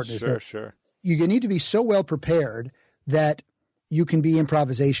 really important is that you need to be so well prepared that you can be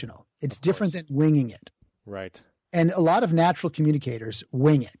improvisational. It's different than winging it. Right. And a lot of natural communicators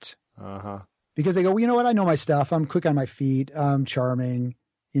wing it. Because they go, well, you know what? I know my stuff. I'm quick on my feet. I'm charming.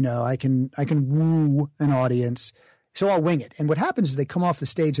 You know, I can woo an audience. So I'll wing it. And what happens is they come off the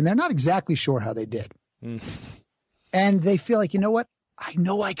stage and they're not exactly sure how they did. And they feel like, you know what? I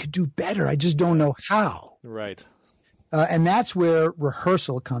know I could do better. I just don't know how. Right. And that's where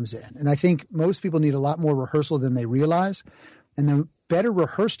rehearsal comes in. And I think most people need a lot more rehearsal than they realize. And the better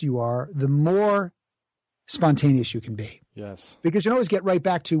rehearsed you are, the more spontaneous you can be. Yes. Because you can always get right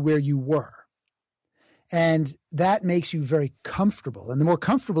back to where you were. And that makes you very comfortable. And the more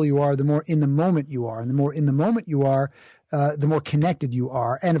comfortable you are, the more in the moment you are. And the more in the moment you are, the more connected you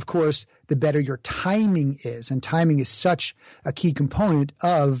are. And of course, the better your timing is. And timing is such a key component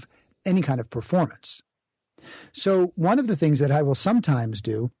of any kind of performance. So one of the things that I will sometimes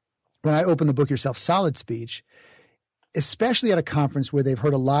do when I open the Book Yourself Solid speech, especially at a conference where they've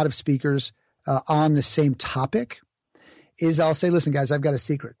heard a lot of speakers on the same topic, is I'll say, listen, guys, I've got a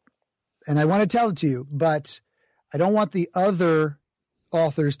secret. And I want to tell it to you, but I don't want the other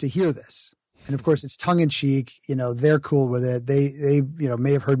authors to hear this. And of course, it's tongue in cheek. You know, they're cool with it. They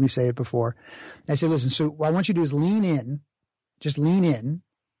may have heard me say it before. I say, listen, so what I want you to do is lean in, just lean in.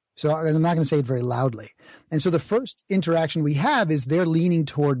 So I'm not going to say it very loudly. And so the first interaction we have is they're leaning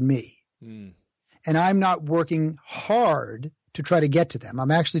toward me. And I'm not working hard to try to get to them.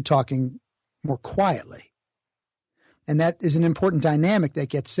 I'm actually talking more quietly. And that is an important dynamic that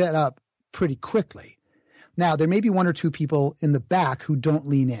gets set up pretty quickly. Now, there may be one or two people in the back who don't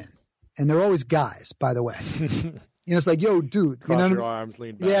lean in. And they're always guys, by the way. It's like, yo, dude. Cross your arms,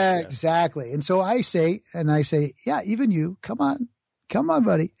 lean back. Yeah, exactly. And so I say, yeah, even you, come on,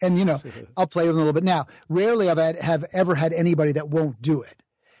 buddy. And, I'll play with them a little bit. Now, rarely have ever had anybody that won't do it.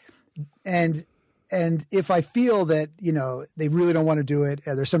 And if I feel that, they really don't want to do it,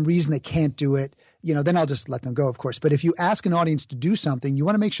 or there's some reason they can't do it, then I'll just let them go, of course. But if you ask an audience to do something, you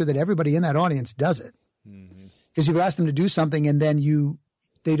want to make sure that everybody in that audience does it. Because you've asked them to do something and then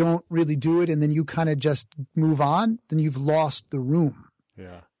they don't really do it, and then you kind of just move on, then you've lost the room.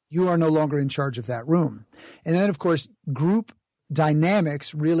 Yeah. You are no longer in charge of that room. And then, of course, group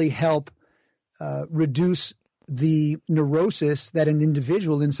dynamics really help reduce the neurosis that an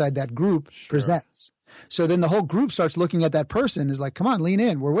individual inside that group presents. So then the whole group starts looking at that person is like, come on, lean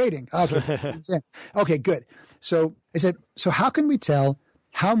in. We're waiting. Okay. Okay, good. So I said, so how can we tell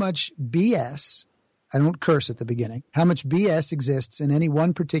how much BS, I don't curse at the beginning, how much BS exists in any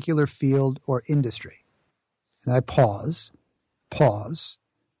one particular field or industry? And I pause,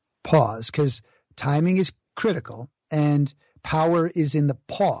 because timing is critical and power is in the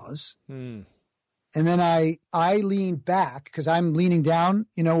pause. And then I lean back because I'm leaning down,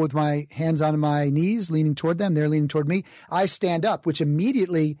 with my hands on my knees, leaning toward them. They're leaning toward me. I stand up, which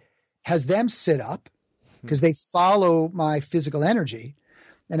immediately has them sit up because they follow my physical energy.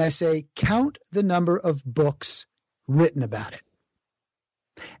 And I say, count the number of books written about it.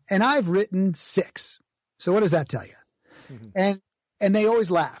 And I've written 6. So what does that tell you? Mm-hmm. And they always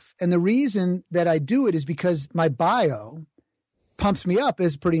laugh. And the reason that I do it is because my bio pumps me up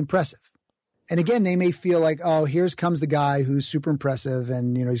as pretty impressive. And again, they may feel like, oh, here comes the guy who's super impressive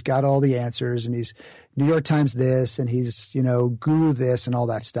and, he's got all the answers and he's New York Times this and he's, guru this and all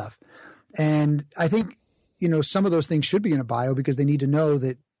that stuff. And I think, some of those things should be in a bio because they need to know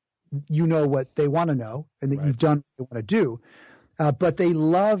that you know what they want to know and that you've done what they want to do. But they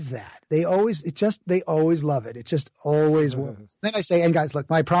love that. They always love it. It just always works. Then I say, and guys, look,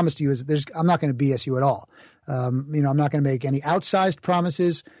 my promise to you is I'm not going to BS you at all. I'm not going to make any outsized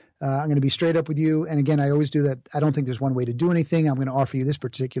promises. I'm going to be straight up with you. And again, I always do that. I don't think there's one way to do anything. I'm going to offer you this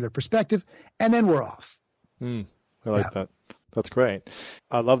particular perspective and then we're off. I like that. That's great.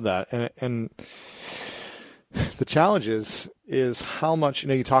 I love that. And the challenge is how much,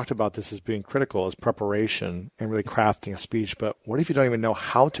 you talked about this as being critical as preparation and really crafting a speech, but what if you don't even know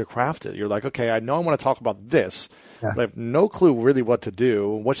how to craft it? You're like, okay, I know I want to talk about this, but I have no clue really what to do,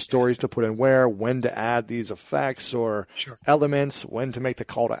 what stories to put in where, when to add these effects or elements, when to make the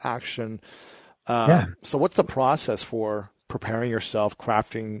call to action. So what's the process for preparing yourself,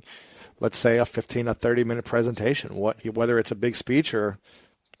 crafting, let's say, a 30-minute presentation, whether it's a big speech or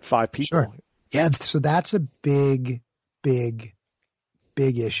 5 people? Sure. Yeah, so that's a big, big,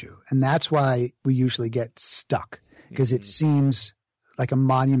 big issue. And that's why we usually get stuck because it seems like a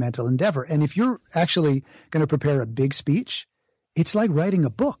monumental endeavor. And if you're actually going to prepare a big speech, it's like writing a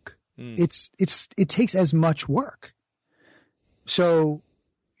book. It takes as much work. So,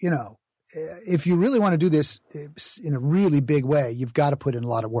 if you really want to do this in a really big way, you've got to put in a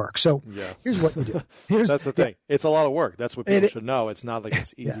lot of work. So here's what you do. That's the thing. It's a lot of work. That's what people should know. It's not like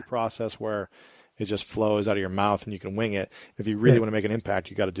this easy process where it just flows out of your mouth and you can wing it. If you really want to make an impact,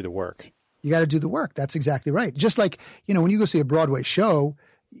 you got to do the work. You got to do the work. That's exactly right. Just like, when you go see a Broadway show,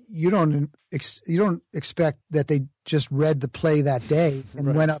 you don't expect that they just read the play that day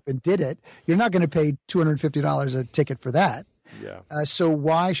and went up and did it. You're not going to pay $250 a ticket for that. Yeah. So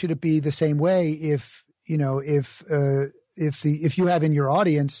why should it be the same way if you have in your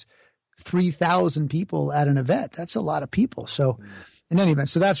audience 3,000 people at an event? That's a lot of people. So in any event,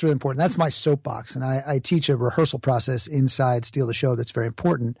 so that's really important. That's my soapbox. And I teach a rehearsal process inside Steal the Show that's very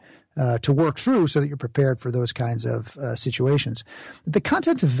important to work through so that you're prepared for those kinds of situations. The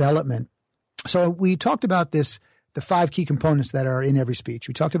content development. So we talked about the 5 key components that are in every speech.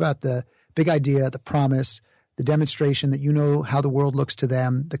 We talked about the big idea, the promise, the demonstration that how the world looks to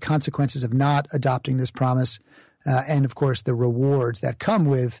them, the consequences of not adopting this promise, and of course the rewards that come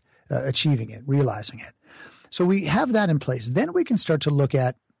with achieving it, realizing it. So we have that in place. Then we can start to look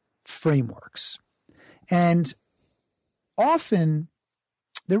at frameworks. And often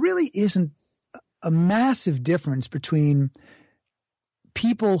there really isn't a massive difference between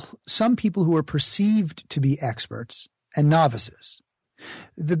some people who are perceived to be experts and novices.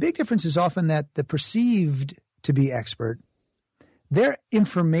 The big difference is often that the perceived to be expert, their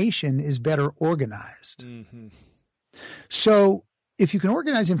information is better organized. Mm-hmm. So if you can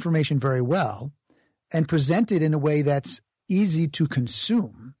organize information very well and present it in a way that's easy to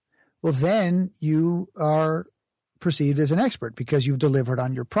consume, well, then you are perceived as an expert because you've delivered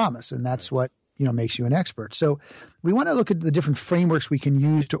on your promise. And that's what, makes you an expert. So we want to look at the different frameworks we can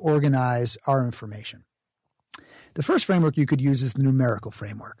use to organize our information. The first framework you could use is the numerical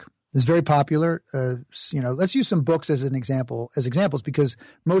framework. It's very popular. Let's use some books as examples because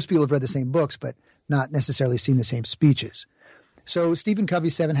most people have read the same books, but not necessarily seen the same speeches. So Stephen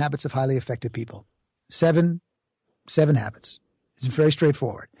Covey's 7 Habits of Highly Effective People. 7 habits. It's very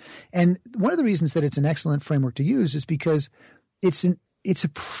straightforward. And one of the reasons that it's an excellent framework to use is because it's a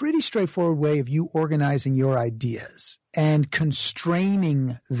pretty straightforward way of you organizing your ideas and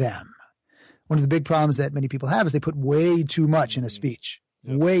constraining them. One of the big problems that many people have is they put way too much in a speech.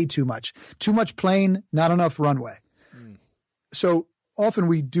 Yep. Way too much. Too much plane, not enough runway. So often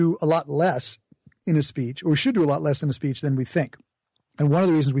we do a lot less in a speech, or we should do a lot less in a speech than we think. And one of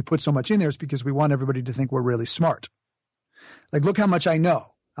the reasons we put so much in there is because we want everybody to think we're really smart. Like, look how much I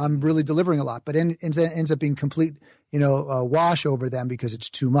know. I'm really delivering a lot, but it ends up being complete, wash over them because it's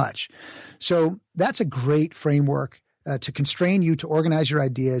too much. So that's a great framework to constrain you to organize your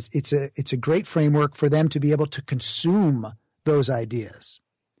ideas. It's a great framework for them to be able to consume those ideas.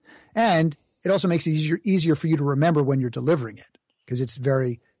 And it also makes it easier for you to remember when you're delivering it because it's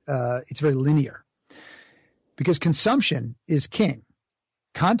very linear. Because consumption is king.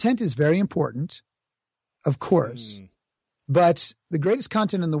 Content is very important, of course, but the greatest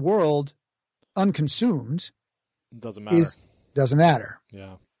content in the world, unconsumed, doesn't matter. Doesn't matter.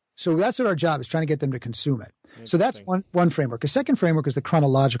 Yeah. So that's what our job is, trying to get them to consume it. So that's one framework. A second framework is the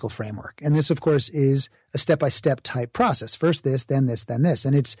chronological framework. And this, of course, is a step-by-step type process. First this, then this, then this.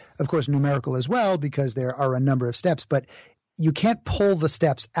 And it's, of course, numerical as well because there are a number of steps. But you can't pull the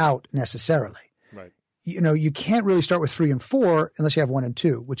steps out necessarily. Right. You can't really start with 3 and 4 unless you have 1 and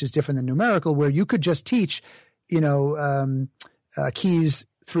 2, which is different than numerical, where you could just teach, keys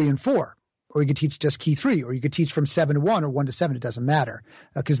 3 and 4. Or you could teach just key 3, or you could teach from 7 to 1 or 1 to 7. It doesn't matter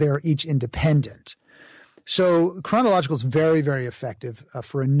because they are each independent. So chronological is very, very effective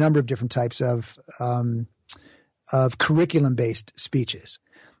for a number of different types of curriculum-based speeches.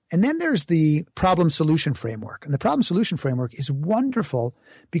 And then there's the problem-solution framework. And the problem-solution framework is wonderful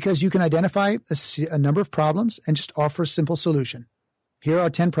because you can identify a number of problems and just offer a simple solution. Here are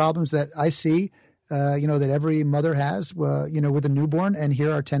 10 problems that I see, that every mother has, with a newborn, and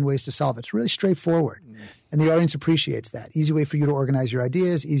here are 10 ways to solve it. It's really straightforward. And the audience appreciates that. Easy way for you to organize your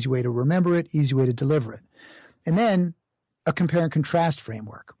ideas, easy way to remember it, easy way to deliver it. And then a compare and contrast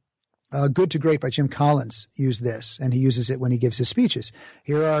framework. Good to Great by Jim Collins used this, and he uses it when he gives his speeches.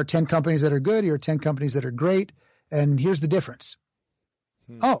 Here are 10 companies that are good, here are 10 companies that are great, and here's the difference.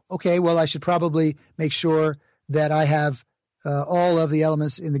 Oh, okay, well, I should probably make sure that I have all of the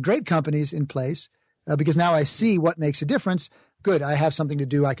elements in the great companies in place because now I see what makes a difference. Good, I have something to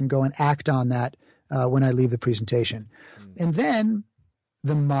do. I can go and act on that when I leave the presentation. And then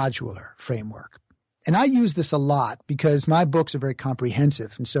the modular framework. And I use this a lot because my books are very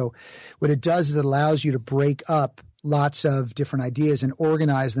comprehensive. And so what it does is it allows you to break up lots of different ideas and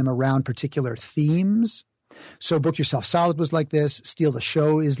organize them around particular themes. So Book Yourself Solid was like this. Steal the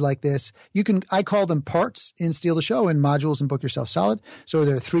Show is like this. I call them parts in Steal the Show and modules in Book Yourself Solid. So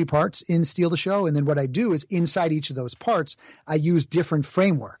there are 3 parts in Steal the Show. And then what I do is inside each of those parts, I use different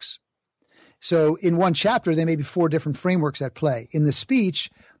frameworks. So in one chapter, there may be 4 different frameworks at play. In the speech,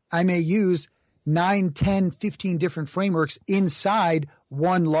 I may use 9, 10, 15 different frameworks inside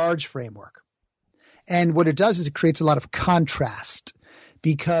one large framework. And what it does is it creates a lot of contrast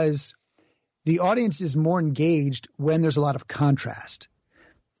because the audience is more engaged when there's a lot of contrast.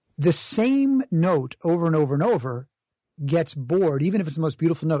 The same note over and over and over gets bored, even if it's the most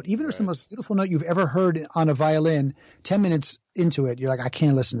beautiful note. Even if it's the most beautiful note you've ever heard on a violin, 10 minutes into it, you're like, I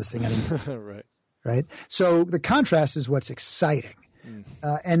can't listen to this thing anymore. Right? So the contrast is what's exciting.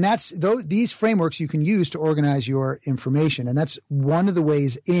 And these frameworks you can use to organize your information. And that's one of the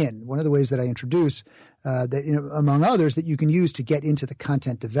ways that I introduce, among others, that you can use to get into the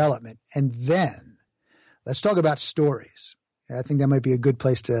content development. And then let's talk about stories. I think that might be a good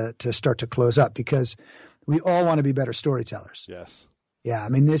place to start to close up because we all want to be better storytellers. Yes. Yeah. I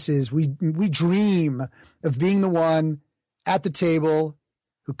mean, we dream of being the one at the table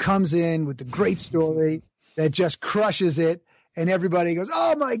who comes in with the great story that just crushes it. And everybody goes,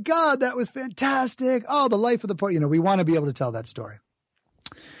 oh, my God, that was fantastic. Oh, the life of the party. We want to be able to tell that story.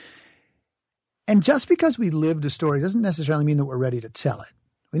 And just because we lived a story doesn't necessarily mean that we're ready to tell it.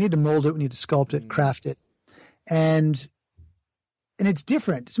 We need to mold it. We need to sculpt it, craft it. And it's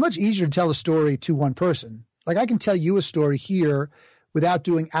different. It's much easier to tell a story to one person. Like I can tell you a story here without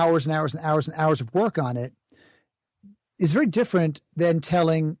doing hours and hours and hours and hours of work on it. It's very different than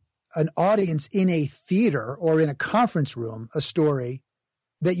telling an audience in a theater or in a conference room a story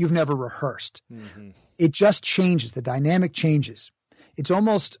that you've never rehearsed. It just changes. The dynamic changes. It's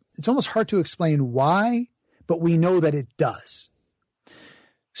almost hard to explain why, but we know that it does.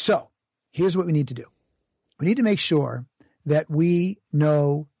 So here's what we need to do. We need to make sure that we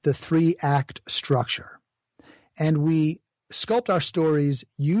know the 3-act structure and we sculpt our stories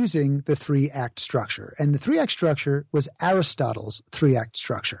using the 3-act structure. And the 3-act structure was Aristotle's 3-act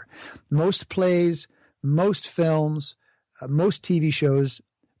structure. Most plays, most films, most TV shows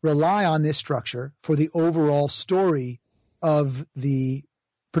rely on this structure for the overall story of the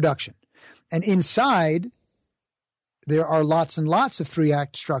production. And inside, there are lots and lots of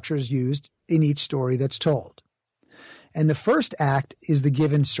 3-act structures used in each story that's told. And the first act is the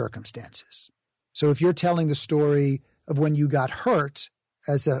given circumstances. So if you're telling the story of when you got hurt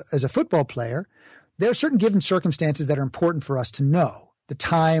as a football player, there are certain given circumstances that are important for us to know. The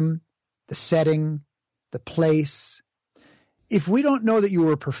time, the setting, the place. If we don't know that you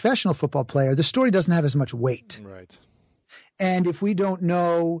were a professional football player, the story doesn't have as much weight. Right. And if we don't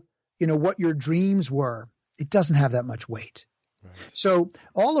know, what your dreams were, it doesn't have that much weight. Right. So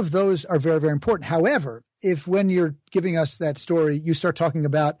all of those are very, very important. However, if when you're giving us that story, you start talking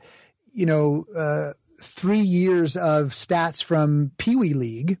about, 3 years of stats from Pee Wee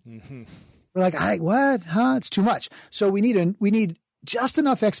League, we're like, what? Huh? It's too much. So we need just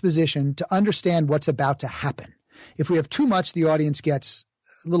enough exposition to understand what's about to happen. If we have too much, the audience gets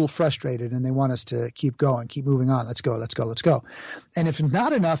a little frustrated and they want us to keep going, keep moving on. Let's go. And if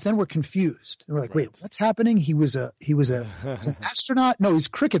not enough, then we're confused. And we're like, wait, what's happening? He was an astronaut? No, he's a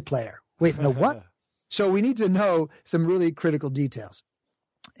cricket player. Wait, no, what? So we need to know some really critical details.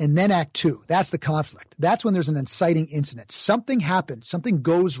 And then Act 2, that's the conflict. That's when there's an inciting incident. Something happens, something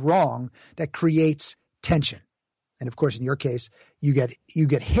goes wrong that creates tension. And of course, in your case, you get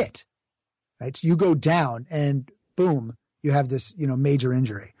hit, right? So you go down and boom, you have this, major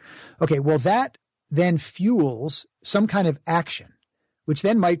injury. Okay, well, that then fuels some kind of action, which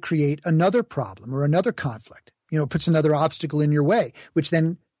then might create another problem or another conflict. Puts another obstacle in your way, which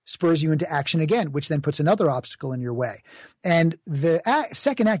then spurs you into action again, which then puts another obstacle in your way. And the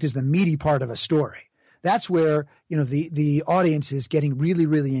second act is the meaty part of a story. That's where, the audience is getting really,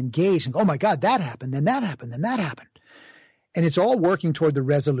 really engaged and, oh my God, that happened, then that happened, then that happened. And it's all working toward the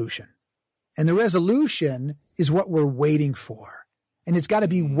resolution. And the resolution is what we're waiting for. And it's got to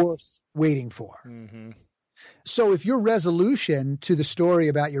be worth waiting for. Mm-hmm. So if your resolution to the story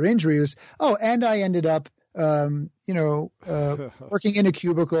about your injury is, and I ended up, working in a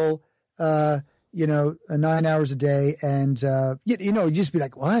cubicle, 9 hours a day. And, you just be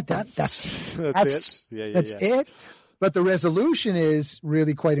like, what? That's it. But the resolution is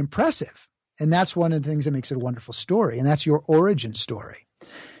really quite impressive. And that's one of the things that makes it a wonderful story. And that's your origin story.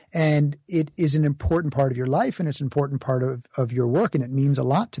 And it is an important part of your life and it's an important part of your work. And it means a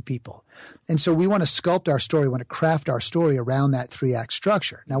lot to people. And so we want to sculpt our story, want to craft our story around that 3-act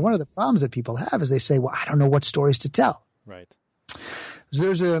structure. Now, one of the problems that people have is they say, well, I don't know what stories to tell. Right.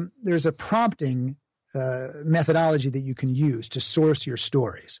 So there's a prompting methodology that you can use to source your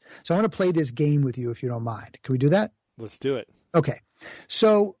stories. So I want to play this game with you if you don't mind. Can we do that? Let's do it. Okay.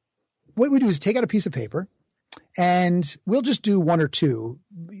 So what we do is take out a piece of paper and we'll just do one or two.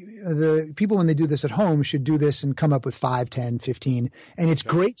 The people, when they do this at home, should do this and come up with 5, 10, 15. And it's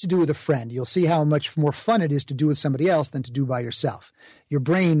great to do with a friend. You'll see how much more fun it is to do with somebody else than to do by yourself. Your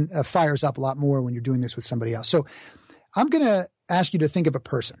brain fires up a lot more when you're doing this with somebody else. So I'm going to ask you to think of a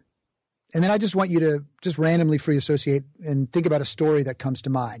person. And then I just want you to just randomly free associate and think about a story that comes to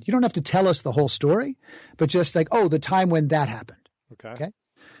mind. You don't have to tell us the whole story, but just like, the time when that happened. Okay.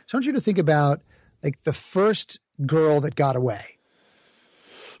 So I want you to think about like the first girl that got away.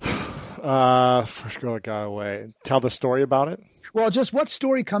 First girl that got away. Tell the story about it? Well, just what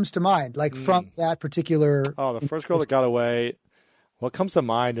story comes to mind, like from that particular... the first girl that got away, what comes to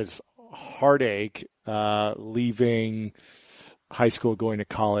mind is heartache, leaving high school, going to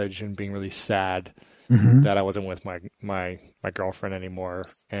college, and being really sad that I wasn't with my girlfriend anymore,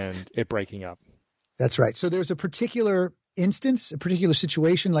 and it breaking up. That's right. So there's a particular instance, a particular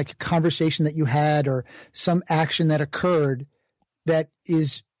situation, like a conversation that you had or some action that occurred that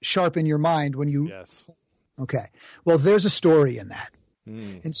is sharp in your mind when you... Yes. Okay. Well, there's a story in that.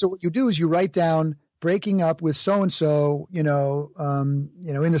 And so what you do is you write down breaking up with so-and-so, in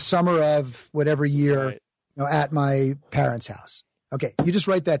the summer of whatever year, at my parents' house. Okay. You just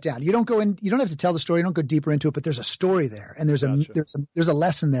write that down. You don't go in, you don't have to tell the story. You don't go deeper into it, but there's a story there and there's a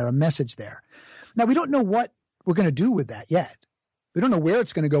lesson there, a message there. Now we don't know what we're going to do with that yet. We don't know where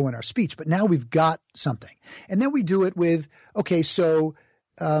it's going to go in our speech, but now we've got something. And then we do it with, okay, so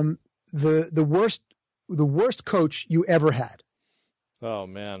the worst coach you ever had. Oh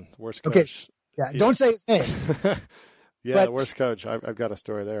man, worst coach. Okay, yeah. Don't say his name. Yeah, the worst coach. I've got a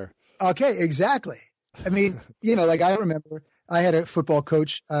story there. Okay, exactly. I mean, like I remember I had a football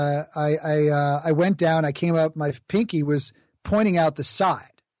coach. I went down. I came up. My pinky was pointing out the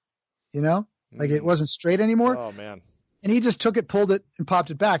side. Like it wasn't straight anymore. Oh man. And he just took it, pulled it, and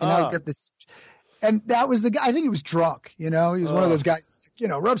popped it back. And now I got this. And that was the guy. I think he was drunk. He was one of those guys,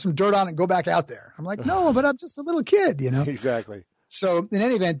 rub some dirt on it and go back out there. I'm like, no, but I'm just a little kid, Exactly. So in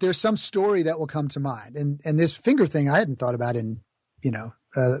any event, there's some story that will come to mind. And this finger thing I hadn't thought about in,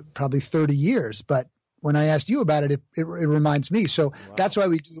 probably 30 years. But when I asked you about it, it reminds me. So That's why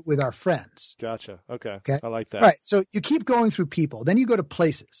we do it with our friends. Gotcha. Okay. I like that. All right. So you keep going through people. Then you go to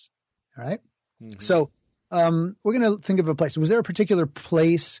places. All right. Mm-hmm. So we're going to think of a place. Was there a particular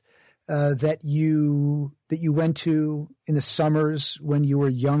place that you went to in the summers when you were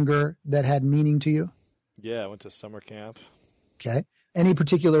younger that had meaning to you? Yeah, I went to summer camp. Okay. Any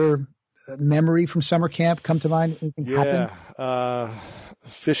particular memory from summer camp come to mind? Anything happen?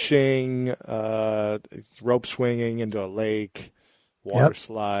 Fishing, rope swinging into a lake, water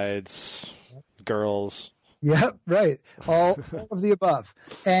slides, girls. Yep, right. All of the above.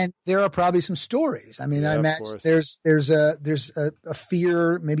 And there are probably some stories. I mean, I imagine there's a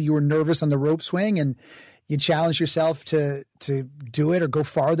fear. Maybe you were nervous on the rope swing and you challenge yourself to do it or go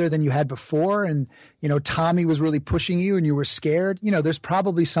farther than you had before. And, Tommy was really pushing you and you were scared. There's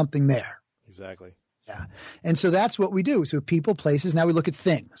probably something there. Exactly. Yeah. And so that's what we do. So people, places, now we look at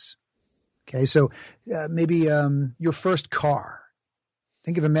things. Okay. So maybe your first car.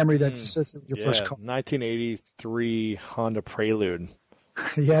 Think of a memory that's associated with your first car. 1983 Honda Prelude.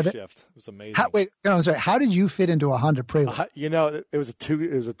 Yeah. Shift. It was amazing. I'm sorry. How did you fit into a Honda Prelude? It was a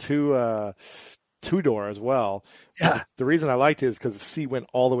two-door as well. Yeah. The reason I liked it is because the seat went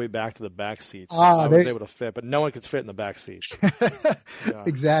all the way back to the back seat. So I was able to fit, but no one could fit in the back seat. Yeah.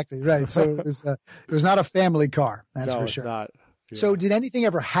 Exactly right. So it was not a family car. That's for sure. It's not. Yeah. So did anything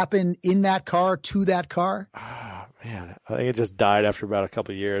ever happen in that car, to that car? Man, I think it just died after about a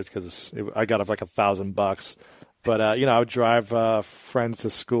couple of years because I got it for like $1,000. But I would drive friends to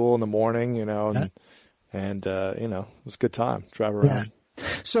school in the morning, and it was a good time drive around. Yeah.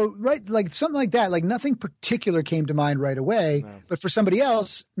 So, right, like something like that, like nothing particular came to mind right away, but for somebody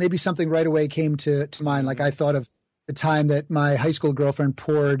else, maybe something right away came to mind. Like I thought of the time that my high school girlfriend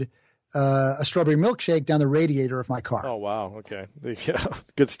poured a strawberry milkshake down the radiator of my car. Oh, wow. Okay.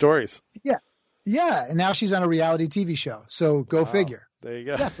 Good stories. Yeah. Yeah. And now she's on a reality TV show. So go figure. There you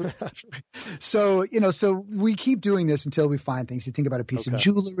go. Yeah. So, so we keep doing this until we find things. You think about a piece of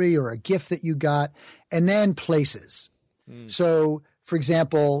jewelry or a gift that you got, and then places. So, for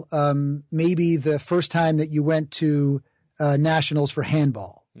example, maybe the first time that you went to nationals for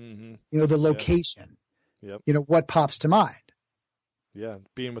handball, the location, what pops to mind? Yeah.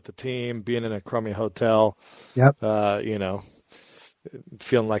 Being with the team, being in a crummy hotel,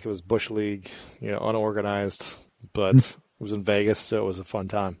 feeling like it was Bush League, unorganized, but it was in Vegas. So it was a fun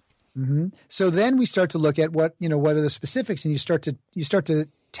time. Mm-hmm. So then we start to look at what are the specifics, and you start to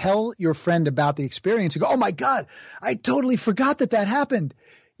tell your friend about the experience and go, oh my God, I totally forgot that happened.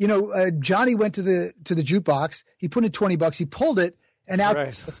 Johnny went to the jukebox, he put in $20, he pulled it, and out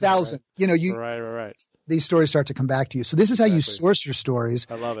 $1,000. Right. These stories start to come back to you. So this is how you source your stories.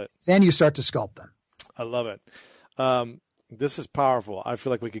 I love it. Then you start to sculpt them. I love it. This is powerful. I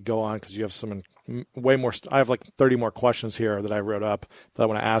feel like we could go on because you have some way more. I have like 30 more questions here that I wrote up that I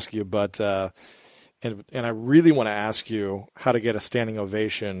want to ask you, but and I really want to ask you how to get a standing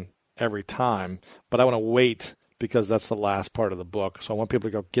ovation every time, but I want to wait because that's the last part of the book. So I want people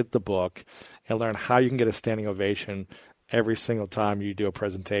to go get the book and learn how you can get a standing ovation every single time you do a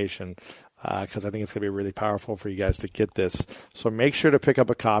presentation, because I think it's going to be really powerful for you guys to get this. So make sure to pick up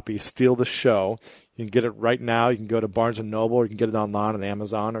a copy, Steal the Show. You can get it right now. You can go to Barnes & Noble, or you can get it online on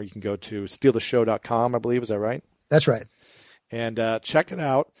Amazon, or you can go to stealtheshow.com, I believe. Is that right? That's right. And check it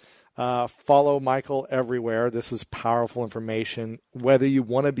out. Follow Michael everywhere. This is powerful information. Whether you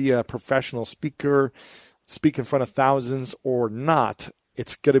want to be a professional speaker, speak in front of thousands or not,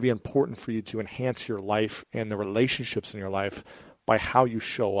 it's going to be important for you to enhance your life and the relationships in your life by how you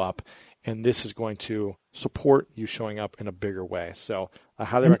show up. And this is going to support you showing up in a bigger way. So I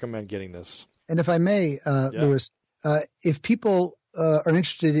highly recommend getting this. And if I may, Louis, if people are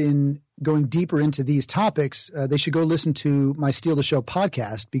interested in going deeper into these topics, they should go listen to my Steal the Show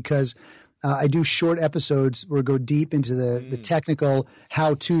podcast, because I do short episodes where I go deep into the technical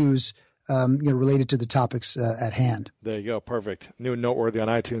how-tos related to the topics at hand. There you go. Perfect. New and noteworthy on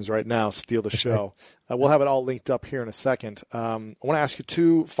iTunes right now, Steal the Show. Right. We'll have it all linked up here in a second. I want to ask you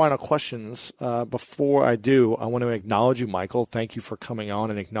two final questions. Before I do, I want to acknowledge you, Michael. Thank you for coming on,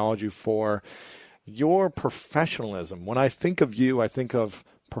 and acknowledge you for your professionalism. When I think of you, I think of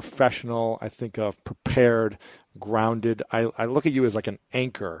professional, I think of prepared, grounded. I look at you as like an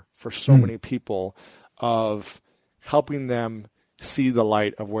anchor for so many people, of helping them see the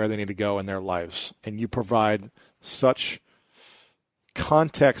light of where they need to go in their lives. And you provide such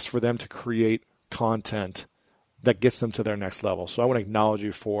context for them to create content that gets them to their next level. So I want to acknowledge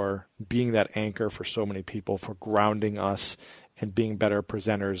you for being that anchor for so many people, for grounding us and being better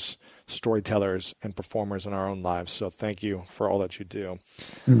presenters, storytellers, and performers in our own lives. So thank you for all that you do.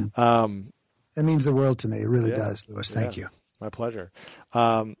 It means the world to me. It really does, Louis. Thank you. My pleasure.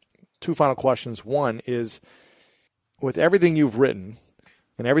 Two final questions. One is, with everything you've written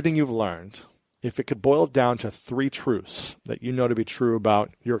and everything you've learned, if it could boil down to three truths that you know to be true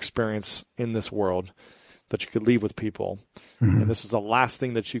about your experience in this world that you could leave with people, and this is the last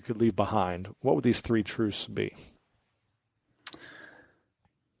thing that you could leave behind, what would these three truths be?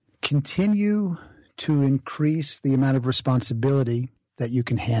 Continue to increase the amount of responsibility that you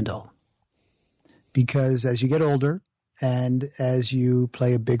can handle. Because as you get older and as you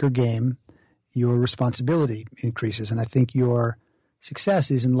play a bigger game, your responsibility increases. And I think your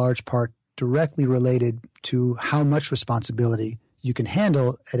success is in large part directly related to how much responsibility you can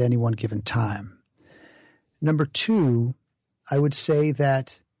handle at any one given time. Number two, I would say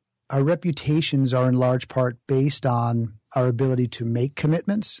that our reputations are in large part based on our ability to make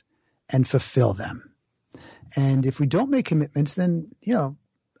commitments and fulfill them. And if we don't make commitments, then,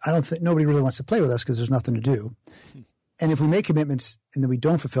 I don't think nobody really wants to play with us because there's nothing to do. And if we make commitments and then we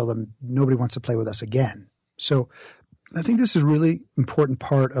don't fulfill them, nobody wants to play with us again. So I think this is a really important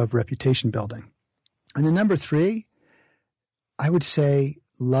part of reputation building. And then number three, I would say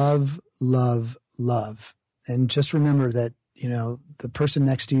love, love, love. And just remember that, the person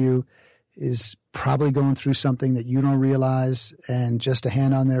next to you is probably going through something that you don't realize, and just a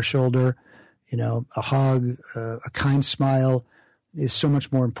hand on their shoulder, a hug, a kind smile is so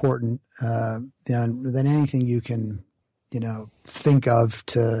much more important than anything you can, think of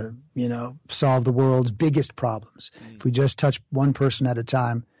to, solve the world's biggest problems. If we just touch one person at a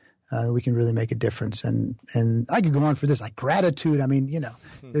time, we can really make a difference. And I could go on for this, like gratitude. I mean,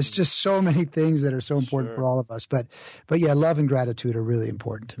 there's just so many things that are so important for all of us. But yeah, love and gratitude are really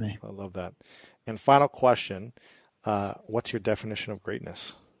important to me. I love that. And final question, what's your definition of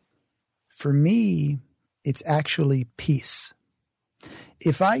greatness? For me, it's actually peace.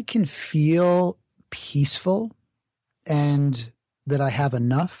 If I can feel peaceful and that I have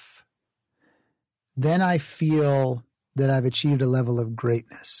enough, then I feel that I've achieved a level of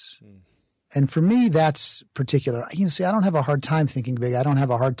greatness. And for me, that's particular. I don't have a hard time thinking big. I don't have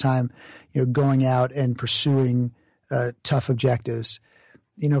a hard time, going out and pursuing tough objectives.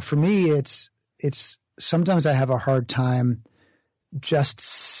 For me, it's sometimes I have a hard time just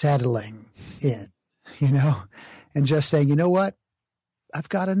settling in, and just saying, you know what, I've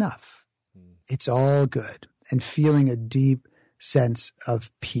got enough. It's all good, and feeling a deep sense of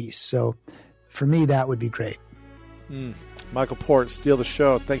peace. So for me, that would be great. Michael Port, steal the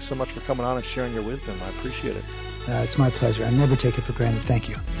show. Thanks so much for coming on and sharing your wisdom. I appreciate it. It's my pleasure. I never take it for granted. Thank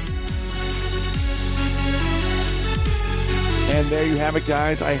you. And there you have it,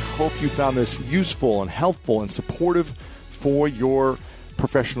 guys. I hope you found this useful and helpful and supportive for your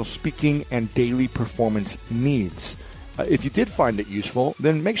professional speaking and daily performance needs. If you did find it useful,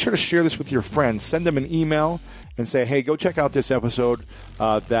 then make sure to share this with your friends. Send them an email and say, hey, go check out this episode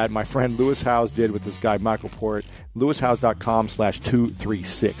that my friend Lewis Howes did with this guy, Michael Port,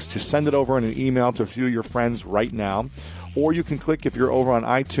 lewishowes.com/236. Just send it over in an email to a few of your friends right now. Or you can click, if you're over on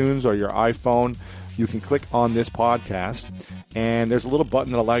iTunes or your iPhone, you can click on this podcast, and there's a little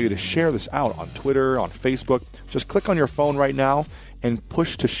button that allows you to share this out on Twitter, on Facebook. Just click on your phone right now and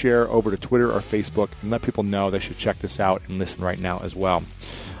push to share over to Twitter or Facebook and let people know they should check this out and listen right now as well.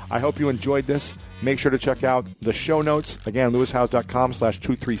 I hope you enjoyed this. Make sure to check out the show notes. Again,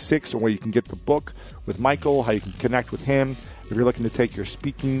 lewishowes.com/236, where you can get the book with Michael, how you can connect with him. If you're looking to take your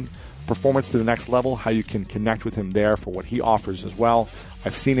speaking performance to the next level, how you can connect with him there for what he offers as well.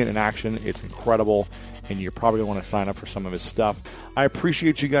 I've seen it in action. It's incredible, and you're probably going to want to sign up for some of his stuff. I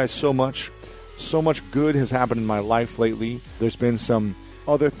appreciate you guys so much. So much good has happened in my life lately. There's been some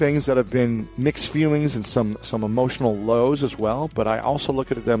other things that have been mixed feelings and some emotional lows as well, but I also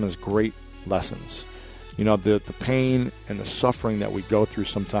look at them as great lessons. The pain and the suffering that we go through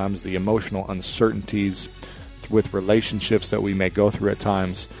sometimes, the emotional uncertainties with relationships that we may go through at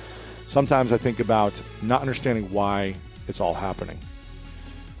times. Sometimes I think about not understanding why it's all happening.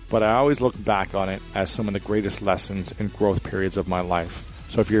 But I always look back on it as some of the greatest lessons and growth periods of my life.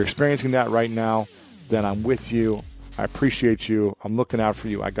 So if you're experiencing that right now, then I'm with you. I appreciate you. I'm looking out for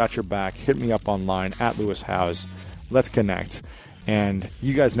you. I got your back. Hit me up online at Lewis Howes. Let's connect. And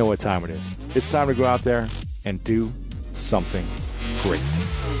you guys know what time it is. It's time to go out there and do something great.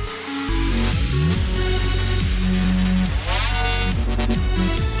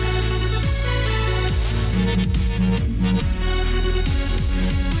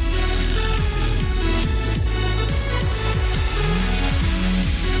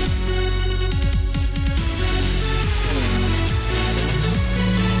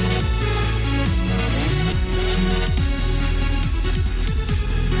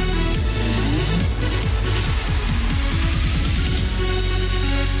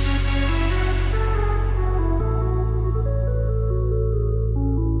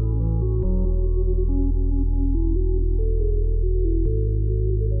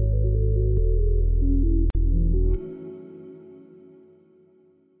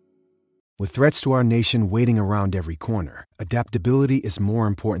 With threats to our nation waiting around every corner, adaptability is more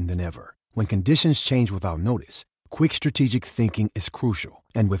important than ever. When conditions change without notice, quick strategic thinking is crucial.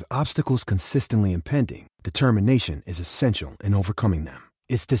 And with obstacles consistently impending, determination is essential in overcoming them.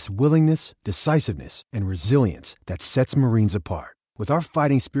 It's this willingness, decisiveness, and resilience that sets Marines apart. With our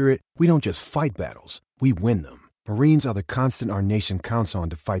fighting spirit, we don't just fight battles, we win them. Marines are the constant our nation counts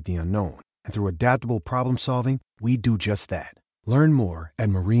on to fight the unknown. And And through adaptable problem solving, we do just that. Learn more at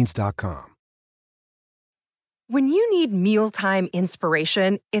marines.com. When you need mealtime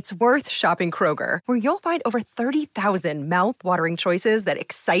inspiration, it's worth shopping Kroger, where you'll find over 30,000 mouth-watering choices that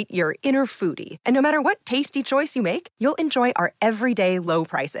excite your inner foodie. And no matter what tasty choice you make, you'll enjoy our everyday low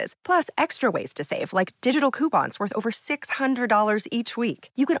prices, plus extra ways to save, like digital coupons worth over $600 each week.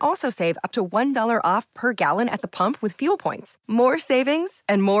 You can also save up to $1 off per gallon at the pump with fuel points. More savings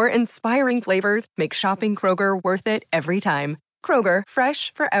and more inspiring flavors make shopping Kroger worth it every time. Kroger,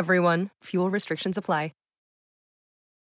 fresh for everyone. Fuel restrictions apply.